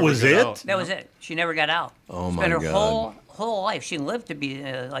 What? That never was got it? out. That was it. She never got out. Oh, Spent my her God. whole life. She lived to be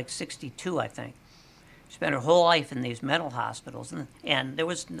like 62, I think. Spent her whole life in these mental hospitals, and there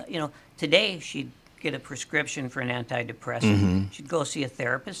was, today she'd get a prescription for an antidepressant. Mm-hmm. She'd go see a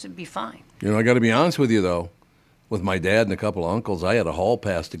therapist. It'd be fine. You know, I got to be honest with you, though. With my dad and a couple of uncles, I had a hall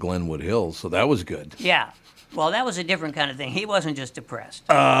pass to Glenwood Hills, so that was good. Yeah. Well, that was a different kind of thing. He wasn't just depressed.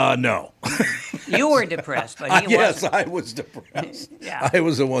 No. You were depressed, but he yes, wasn't. I was depressed. Yeah. I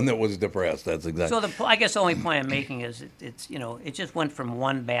was the one that was depressed. That's exactly. So I guess the only point I'm making is it just went from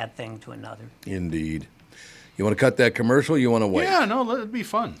one bad thing to another. Indeed. You want to cut that commercial? You want to wait? Yeah, no, it'd be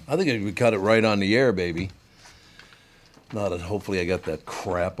fun. I think we cut it right on the air, baby. Not that hopefully I got that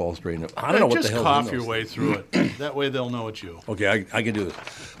crap all straightened up. I don't know what the hell. Just cough your way through it. That way they'll know it's you. Okay, I can do this.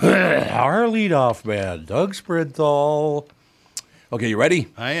 Our leadoff man, Doug Sprinthall. Okay, you ready?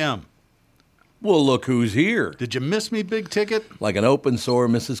 I am. Well, look who's here. Did you miss me, Big Ticket? Like an open sore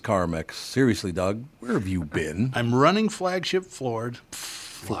Mrs. Carmex. Seriously, Doug, where have you been? I'm running flagship floored.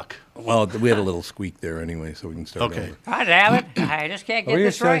 Fuck. Well, we had a little squeak there anyway, so we can start over. God damn it. I just can't get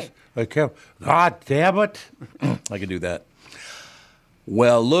this right. God damn it. I can do that.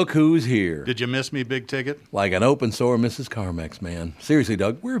 Well, look who's here. Did you miss me, Big Ticket? Like an open sore Mrs. Carmex, man. Seriously,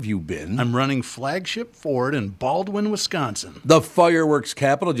 Doug, where have you been? I'm running flagship Ford in Baldwin, Wisconsin. The fireworks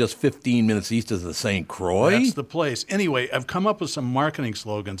capital, just 15 minutes east of the St. Croix. That's the place. Anyway, I've come up with some marketing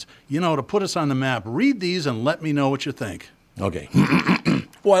slogans, to put us on the map. Read these and let me know what you think. Okay.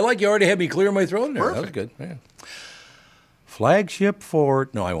 Well, I like you already had me clear my throat there. Perfect. That was good. Yeah. Flagship Ford.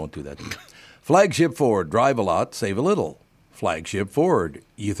 No, I won't do that. Flagship Ford. Drive a lot, save a little. Flagship Ford.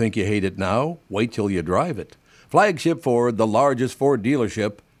 You think you hate it now? Wait till you drive it. Flagship Ford, the largest Ford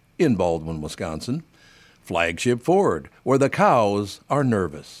dealership in Baldwin, Wisconsin. Flagship Ford, where the cows are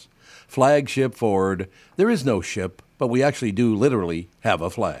nervous. Flagship Ford. There is no ship, but we actually do literally have a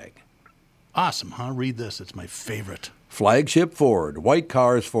flag. Awesome, huh? Read this. It's my favorite. Flagship Ford. White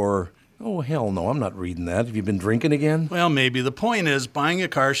cars for... Oh, hell no, I'm not reading that. Have you been drinking again? Well, maybe. The point is, buying a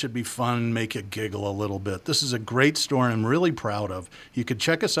car should be fun and make you giggle a little bit. This is a great store I'm really proud of. You could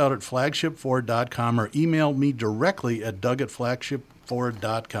check us out at flagshipford.com or email me directly at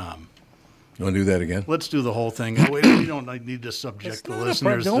doug@flagshipford.com. You want to do that again? Let's do the whole thing. We don't need to subject the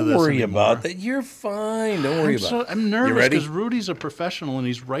listeners to this Don't worry anymore. about that. You're fine. Don't worry about it. I'm You nervous ready? because Rudy's a professional and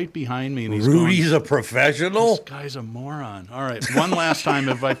he's right behind me. And he's Rudy's a professional? This guy's a moron. All right, one last time.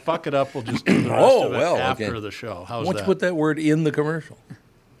 If I fuck it up, we'll just do the rest of it after the show. How's Why don't that? you put that word in the commercial?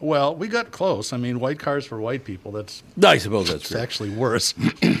 Well, we got close. I mean, white cars for white people. I suppose that's true. actually worse.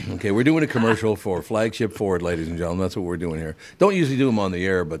 Okay, we're doing a commercial for Flagship Ford, ladies and gentlemen. That's what we're doing here. Don't usually do them on the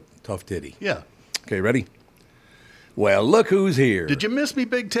air, but tough titty. Yeah. Okay, ready? Well, look who's here. Did you miss me,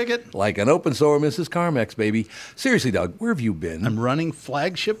 Big Ticket? Like an open sore Mrs. Carmex, baby. Seriously, Doug, where have you been? I'm running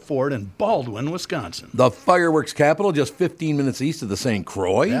flagship Ford in Baldwin, Wisconsin. The fireworks capital, just 15 minutes east of the St.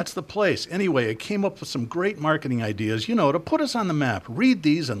 Croix. That's the place. Anyway, I came up with some great marketing ideas, to put us on the map. Read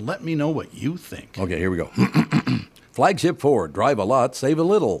these and let me know what you think. Okay, here we go. Flagship Ford. Drive a lot, save a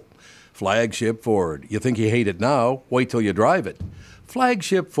little. Flagship Ford. You think you hate it now? Wait till you drive it.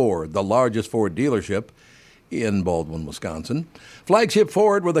 Flagship Ford, the largest Ford dealership in Baldwin, Wisconsin. Flagship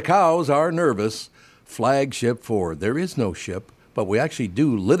Ford, where the cows are nervous. Flagship Ford. There is no ship, but we actually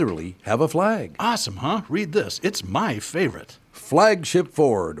do literally have a flag. Awesome, huh? Read this. It's my favorite. Flagship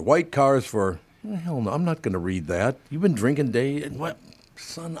Ford. White cars for... hell no, I'm not going to read that. You've been drinking day... What?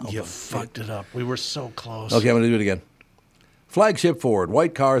 Son of You a fucked it up. We were so close. Okay, I'm going to do it again. Flagship Ford.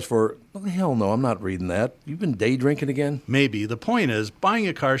 White cars for... hell no, I'm not reading that. You've been day drinking again? Maybe. The point is, buying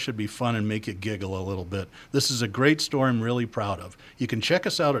a car should be fun and make you giggle a little bit. This is a great store I'm really proud of. You can check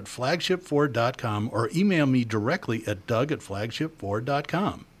us out at flagshipford.com or email me directly at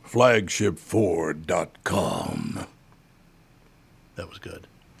doug@flagshipford.com. Flagshipford.com. That was good.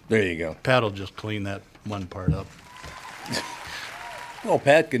 There you go. Pat will just clean that one part up. Well,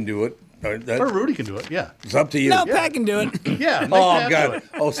 Pat can do it. Or Rudy can do it, yeah. It's up to you. No, Pat can do it. Yeah. make Oh, Pat do God. it.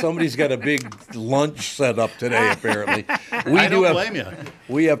 Oh, somebody's got a big lunch set up today, apparently. I don't blame you.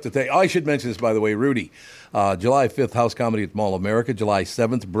 We have to take... I should mention this, by the way, Rudy. July 5th, House Comedy at Mall of America. July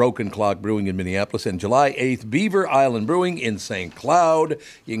 7th, Broken Clock Brewing in Minneapolis. And July 8th, Beaver Island Brewing in St. Cloud.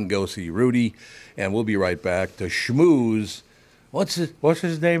 You can go see Rudy. And we'll be right back to schmooze. What's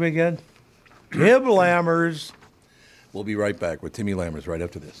his name again? Tim Lammers. We'll be right back with Timmy Lammers right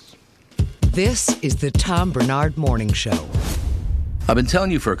after this. This is the Tom Barnard Morning Show. I've been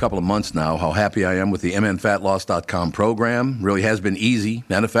telling you for a couple of months now how happy I am with the mnfatloss.com program. Really has been easy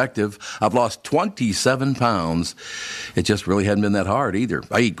and effective. I've lost 27 pounds. It just really hadn't been that hard either.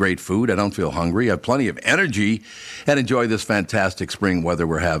 I eat great food. I don't feel hungry. I have plenty of energy and enjoy this fantastic spring weather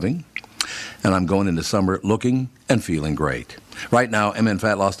we're having. And I'm going into summer looking and feeling great. Right now,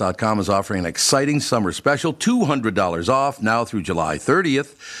 mnfatloss.com is offering an exciting summer special, $200 off now through July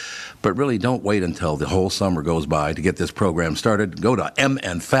 30th. But really, don't wait until the whole summer goes by to get this program started. Go to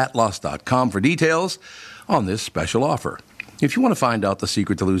mnfatloss.com for details on this special offer. If you want to find out the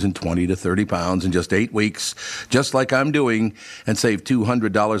secret to losing 20 to 30 pounds in just 8 weeks, just like I'm doing, and save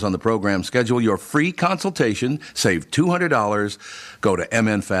 $200 on the program, schedule your free consultation, save $200, go to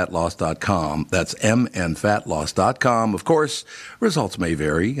mnfatloss.com. That's mnfatloss.com. Of course, results may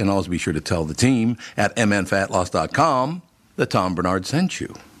vary, and always be sure to tell the team at mnfatloss.com that Tom Barnard sent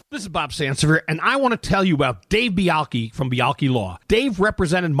you. This is Bob Sansevier, and I want to tell you about Dave Bialki from Bialki Law. Dave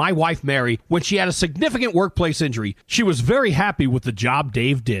represented my wife, Mary, when she had a significant workplace injury. She was very happy with the job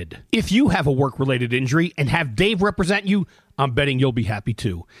Dave did. If you have a work-related injury and have Dave represent you, I'm betting you'll be happy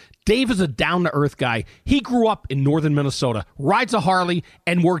too. Dave is a down-to-earth guy. He grew up in northern Minnesota, rides a Harley,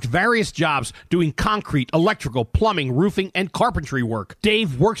 and worked various jobs doing concrete, electrical, plumbing, roofing, and carpentry work.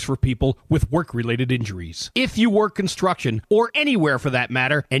 Dave works for people with work-related injuries. If you work construction, or anywhere for that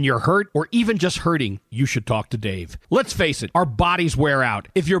matter, and you're hurt or even just hurting, you should talk to Dave. Let's face it, our bodies wear out.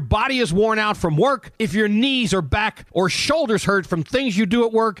 If your body is worn out from work, if your knees or back or shoulders hurt from things you do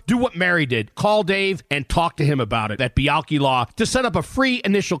at work, do what Mary did. Call Dave and talk to him about it at Bialki Law to set up a free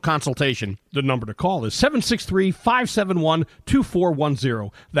initial consultation. The number to call is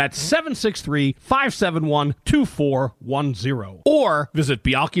 763-571-2410. That's 763-571-2410. Or visit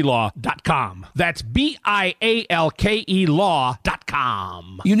bialkilaw.com. That's BIALKE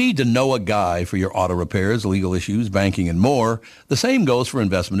law.com. You need to know a guy for your auto repairs, legal issues, banking, and more. The same goes for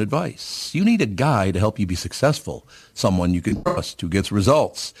investment advice. You need a guy to help you be successful, someone you can trust who gets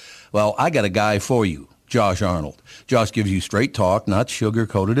results. Well, I got a guy for you. Josh Arnold. Josh gives you straight talk, not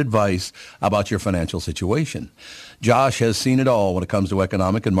sugar-coated advice about your financial situation. Josh has seen it all when it comes to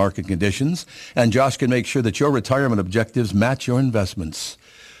economic and market conditions, and Josh can make sure that your retirement objectives match your investments.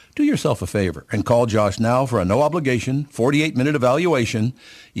 Do yourself a favor and call Josh now for a no-obligation, 48-minute evaluation.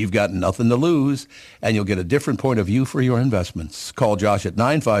 You've got nothing to lose, and you'll get a different point of view for your investments. Call Josh at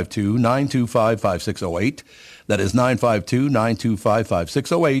 952-925-5608. That is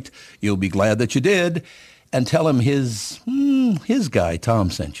 952-925-5608. You'll be glad that you did. And tell him his guy, Tom,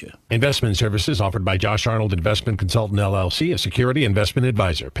 sent you. Investment services offered by Josh Arnold Investment Consultant, LLC, a security investment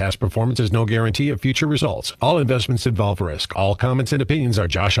advisor. Past performance is no guarantee of future results. All investments involve risk. All comments and opinions are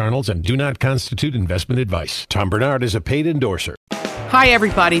Josh Arnold's and do not constitute investment advice. Tom Barnard is a paid endorser. Hi,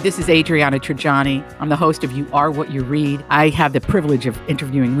 everybody. This is Adriana Trajani. I'm the host of You Are What You Read. I have the privilege of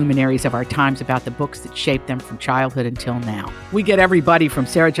interviewing luminaries of our times about the books that shaped them from childhood until now. We get everybody from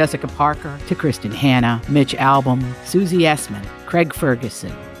Sarah Jessica Parker to Kristen Hanna, Mitch Albom, Susie Essman, Craig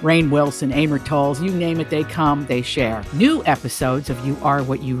Ferguson, Rainn Wilson, Amor Tolls, you name it, they come, they share. New episodes of You Are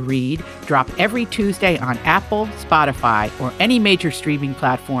What You Read drop every Tuesday on Apple, Spotify, or any major streaming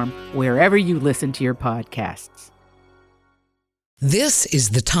platform wherever you listen to your podcasts. This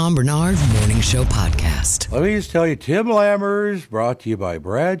is the Tom Barnard Morning Show podcast. Let me just tell you, Tim Lammers, brought to you by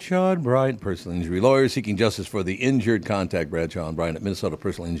Bradshaw and Bryant, personal injury lawyers seeking justice for the injured. Contact Bradshaw and Bryant at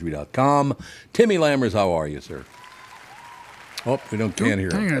MinnesotaPersonalInjury.com. Timmy Lammers, how are you, sir? Oh, we can't hear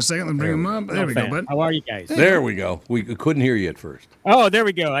him. Hang on a second, let me bring him up. There we go, bud. How are you guys? There we go. We couldn't hear you at first. Oh, there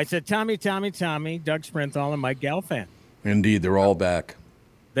we go. I said Tommy, Doug Sprinthall, and Mike Gelfand. Indeed, they're all back.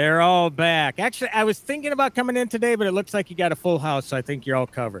 They're all back. Actually, I was thinking about coming in today, but it looks like you got a full house, so I think you're all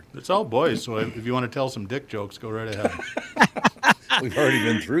covered. It's all boys, so if you want to tell some dick jokes, go right ahead. We've already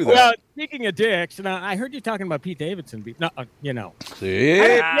been through that. Well, speaking of dicks, now I heard you talking about Pete Davidson. See? I don't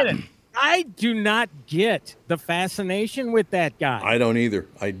get it. I do not get the fascination with that guy. I don't either.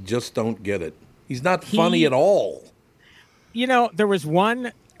 I just don't get it. He's not funny at all. You know, there was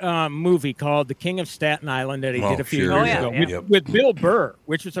one movie called The King of Staten Island that he did a few years ago with Bill Burr,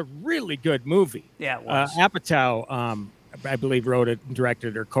 which was a really good movie. Yeah, it was. Apatow, I believe, wrote it,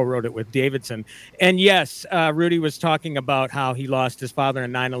 directed or co-wrote it with Davidson. And yes, Rudy was talking about how he lost his father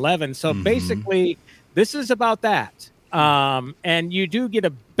in 9/11. So basically, this is about that. And you do get a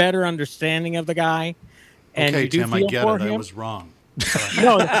better understang of the guy. And okay, you do Tim, I feel get for it. him. I was wrong.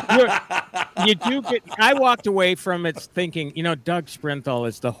 No, you do get. I walked away from it thinking, Doug Sprinthall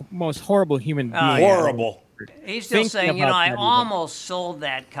is the most horrible human being. Horrible. He's still saying, I almost sold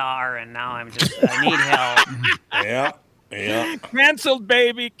that car, and now I need help. Yeah. Canceled,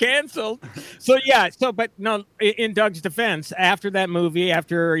 baby, canceled. But no, in Doug's defense, after that movie,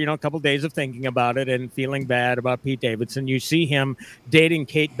 after, a couple days of thinking about it and feeling bad about Pete Davidson, you see him dating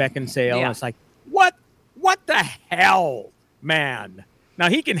Kate Beckinsale. Yeah. And it's like, what the hell, man? Now,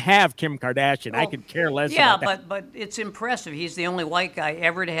 he can have Kim Kardashian. I could care less about that. but it's impressive. He's the only white guy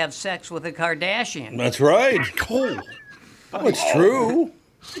ever to have sex with a Kardashian. That's right. Cool. It's true.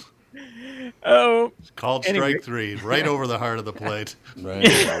 Oh, it's called strike three, right over the heart of the plate. Right.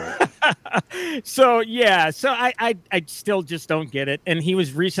 So I still just don't get it. And he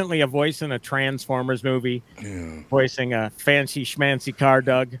was recently a voice in a Transformers movie, voicing a fancy schmancy car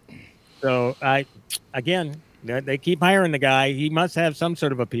Doug. So they keep hiring the guy. He must have some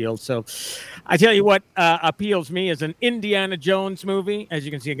sort of appeal. So I tell you what appeals me is an Indiana Jones movie. As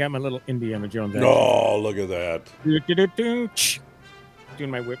you can see, I got my little Indiana Jones. Oh, look at that.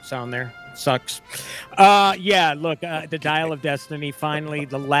 Doing my whip sound there. Sucks. Look, The Dial of Destiny, finally,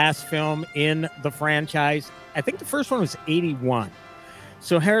 the last film in the franchise. I think the first one was 1981.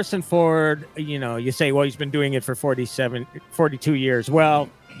 So Harrison Ford, you say, well, he's been doing it for 42 years. Well,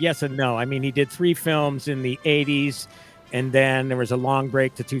 yes and no. I mean, he did 3 films in the 80s, and then there was a long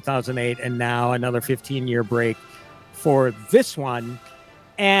break to 2008, and now another 15-year break for this one.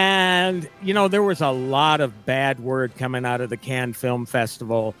 And, there was a lot of bad word coming out of the Cannes Film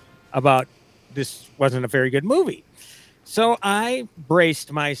Festival about this wasn't a very good movie. So I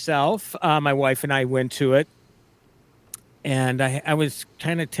braced myself. My wife and I went to it. And I was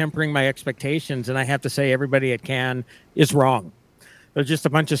kind of tempering my expectations. And I have to say, everybody at Cannes is wrong. There's just a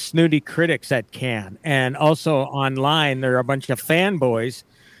bunch of snooty critics at Cannes. And also online, there are a bunch of fanboys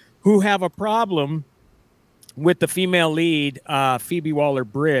who have a problem with the female lead, Phoebe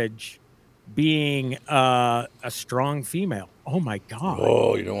Waller-Bridge, being a strong female. Oh, my God.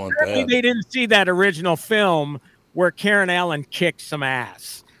 Oh, you don't want that. They didn't see that original film where Karen Allen kicked some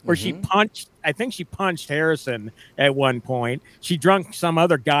ass, where she punched Harrison at one point. She drunk some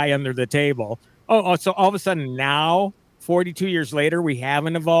other guy under the table. So all of a sudden now, 42 years later, we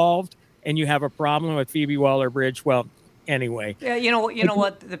haven't evolved, and you have a problem with Phoebe Waller-Bridge. Well, anyway. Yeah, you know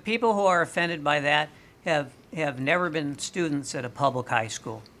what? The people who are offended by that have never been students at a public high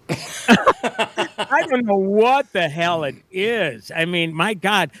school. I don't know what the hell it is. I mean, my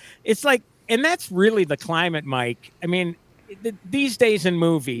God, it's like, and that's really the climate, Mike. I mean, these days in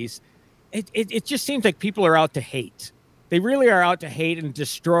movies, it just seems like people are out to hate. They really are out to hate and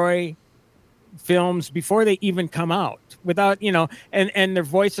destroy films before they even come out, without, and their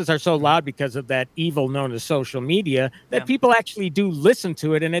voices are so loud because of that evil known as social media that people actually do listen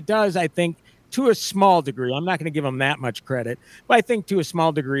to it. And it does, I think, to a small degree. I'm not going to give them that much credit, but I think to a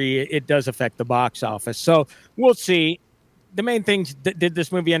small degree, it does affect the box office. So we'll see. The main things, did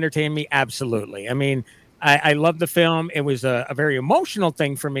this movie entertain me? Absolutely. I mean, I love the film. It was a very emotional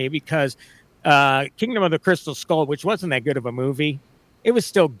thing for me because Kingdom of the Crystal Skull, which wasn't that good of a movie, it was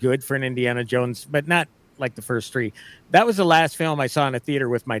still good for an Indiana Jones, but not like the first 3. That was the last film I saw in a theater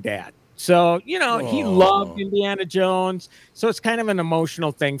with my dad. So, he loved Indiana Jones. So it's kind of an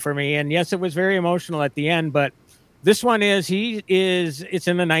emotional thing for me. And yes, it was very emotional at the end, but this one it's in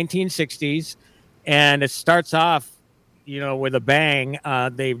the 1960s, and it starts off, with a bang.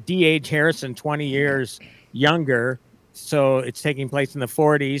 They've de-aged Harrison 20 years younger. So it's taking place in the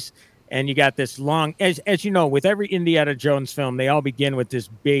 40s. And you got this long, as you know, with every Indiana Jones film, they all begin with this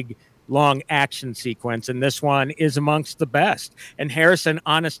big, long action sequence. And this one is amongst the best. And Harrison,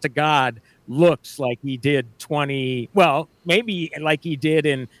 honest to God, looks like he did maybe like he did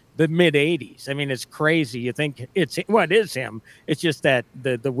in the mid 80s. I mean, it's crazy. You think it is him. It's just that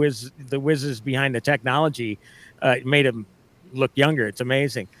the whizzes behind the technology made him look younger. It's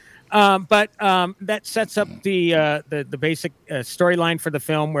amazing. But that sets up the basic storyline for the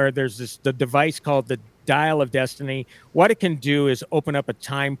film, where there's the device called the Dial of Destiny. What it can do is open up a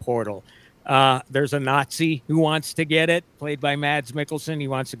time portal. There's a Nazi who wants to get it, played by Mads Mikkelsen. He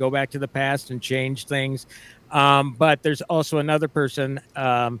wants to go back to the past and change things. But there's also another person,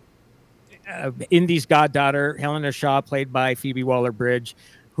 Indy's goddaughter, Helena Shaw, played by Phoebe Waller-Bridge,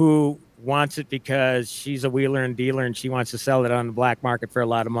 who wants it because she's a wheeler and dealer and she wants to sell it on the black market for a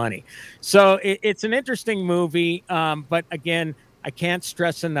lot of money. So it's an interesting movie. But again, I can't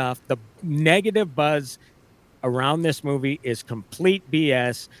stress enough, the negative buzz around this movie is complete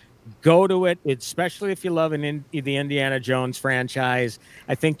BS. Go to it, especially if you love the Indiana Jones franchise.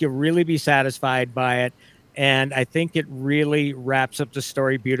 I think you'll really be satisfied by it. And I think it really wraps up the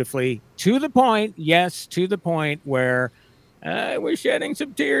story beautifully, to the point where we're shedding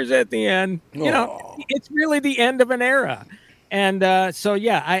some tears at the end. It's really the end of an era. And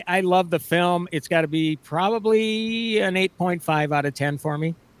I love the film. It's got to be probably an 8.5 out of 10 for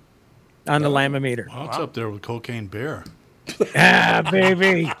me on the Lammometer. Well, it's up there with Cocaine Bear.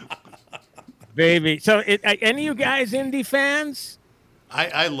 Baby. So any of you guys indie fans?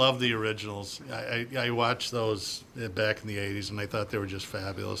 I love the originals. I watched those back in the 80s, and I thought they were just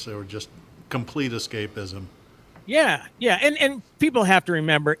fabulous. They were just complete escapism. Yeah. And people have to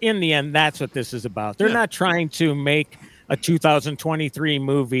remember, in the end, that's what this is about. They're not trying to make a 2023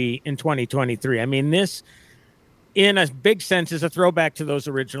 movie in 2023. I mean, this in a big sense, is a throwback to those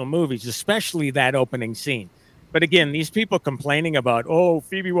original movies, especially that opening scene. But again, these people complaining about,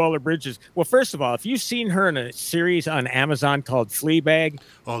 Phoebe Waller-Bridges. Well, first of all, if you've seen her in a series on Amazon called Fleabag.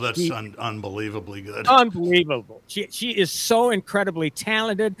 Oh, that's unbelievably good. Unbelievable. She is so incredibly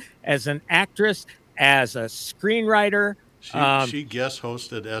talented as an actress, as a screenwriter. She guest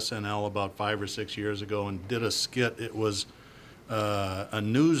hosted SNL about 5 or 6 years ago and did a skit. It was a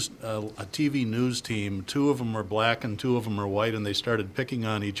TV news team. 2 of them were black and 2 of them were white, and they started picking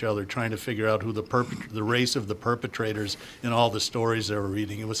on each other, trying to figure out who the race of the perpetrators in all the stories they were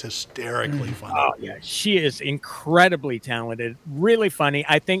reading. It was hysterically funny. Oh yeah, she is incredibly talented, really funny.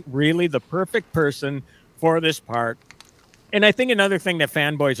 I think really the perfect person for this part. And I think another thing that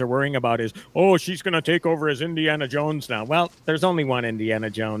fanboys are worrying about is, she's going to take over as Indiana Jones now. Well, there's only one Indiana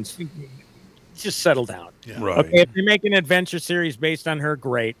Jones. Just settle down. Yeah. Right. Okay, if you make an adventure series based on her,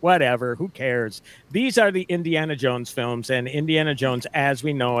 great. Whatever. Who cares? These are the Indiana Jones films, and Indiana Jones, as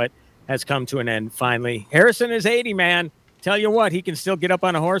we know it, has come to an end finally. Harrison is 80, man. Tell you what, he can still get up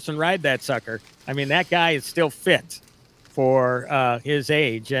on a horse and ride that sucker. I mean, that guy is still fit for his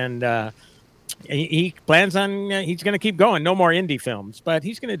age, and he plans on he's going to keep going. No more indie films, but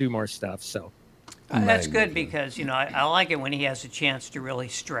he's going to do more stuff. So that's good because I like it when he has a chance to really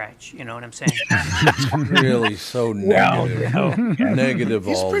stretch. You know what I'm saying? Really, so negative. Negative.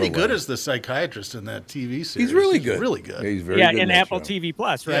 He's all pretty the good way. as the psychiatrist in that TV series. He's really good. Really good. He's very good. in that Apple show. TV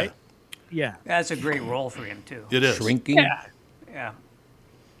Plus, right? Yeah. That's a great role for him too. It is. Shrinking. Yeah.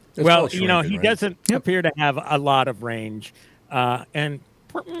 It's Well, called he Shrinking, right? doesn't appear to have a lot of range, and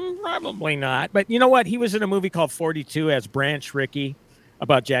probably not. But you know what? He was in a movie called 42 as Branch Rickey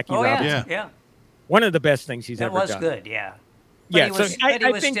about Jackie Robinson. Yeah. One of the best things he's That ever was done. good, yeah. Yeah, But he was, so I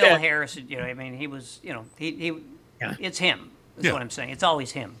think still that- Harrison. I mean, he was. It's him. That's what I'm saying. It's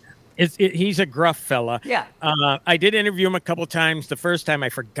always him. He's a gruff fella. Yeah. I did interview him a couple times. The first time I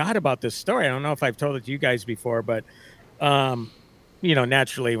forgot about this story. I don't know if I've told it to you guys before, but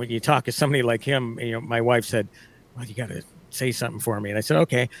naturally when you talk to somebody like him, my wife said, "Well, you got to say something for me." And I said,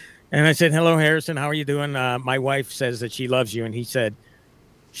 "Okay." And I said, "Hello, Harrison. How are you doing?" My wife says that she loves you, and he said,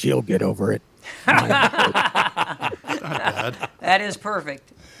 "She'll get over it." Not bad. That is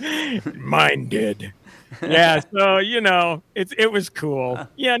perfect. Mine did. Yeah, so it was cool.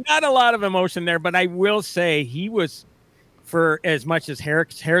 Yeah, not a lot of emotion there, but I will say he was, for as much as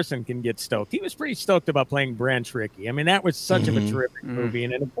Harrison can get stoked, he was pretty stoked about playing Branch Rickey. I mean, that was such of a terrific movie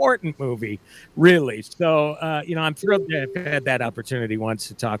and an important movie, really. So I'm thrilled to have had that opportunity once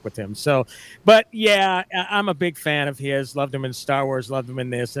to talk with him. So, but yeah, I'm a big fan of his. Loved him in Star Wars. Loved him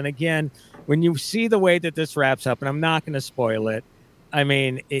in this. And again, when you see the way that this wraps up, and I'm not going to spoil it, I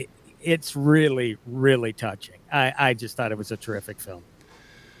mean, it's really, really touching. I just thought it was a terrific film.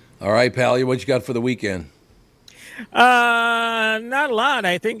 All right, Pally, what you got for the weekend? Not a lot.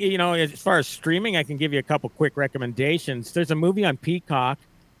 I think, as far as streaming, I can give you a couple quick recommendations. There's a movie on Peacock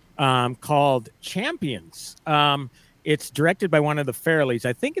called Champions. It's directed by one of the Farrellys.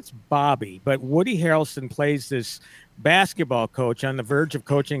 I think it's Bobby, but Woody Harrelson plays this basketball coach on the verge of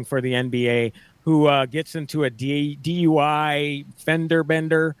coaching for the NBA who gets into a DUI fender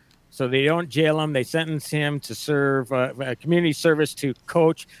bender. So they don't jail him. They sentence him to serve a community service to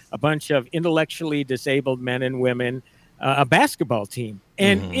coach a bunch of intellectually disabled men and women, a basketball team.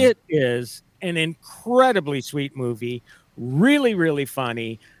 And it is an incredibly sweet movie, really, really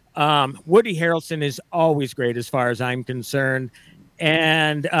funny. Woody Harrelson is always great as far as I'm concerned.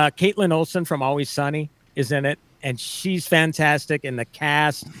 And Caitlin Olsen from Always Sunny is in it, and she's fantastic. And the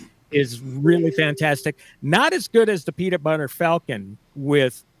cast is really fantastic. Not as good as the Peanut Butter Falcon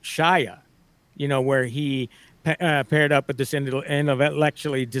with Shia, where he paired up with this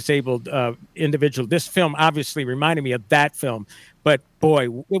intellectually disabled individual. This film obviously reminded me of that film, but boy,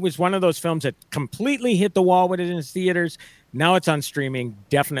 it was one of those films that completely hit the wall with it in theaters. Now it's on streaming.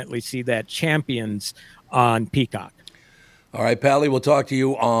 Definitely see that. Champions on Peacock. All right, Pally, we'll talk to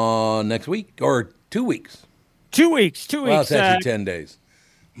you on next week or 2 weeks. 2 weeks. 2 weeks. Well, it's actually 10 days.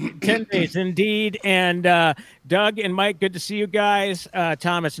 10 days, indeed. And Doug and Mike, good to see you guys.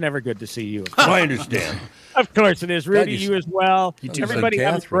 Tom, it's never good to see you. I understand. Of course it is. Rudy, God, you as well. You too, Everybody said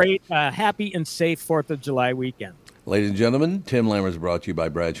have a Catherine. great, happy and safe 4th of July weekend. Ladies and gentlemen, Tim Lammers brought to you by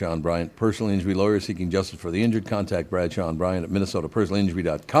Bradshaw and Bryant. Personal injury lawyers seeking justice for the injured. Contact Bradshaw and Bryant at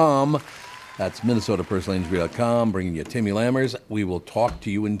MinnesotaPersonalInjury.com. That's MinnesotaPersonalInjury.com, bringing you Timmy Lammers. We will talk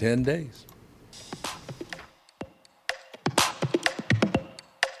to you in 10 days.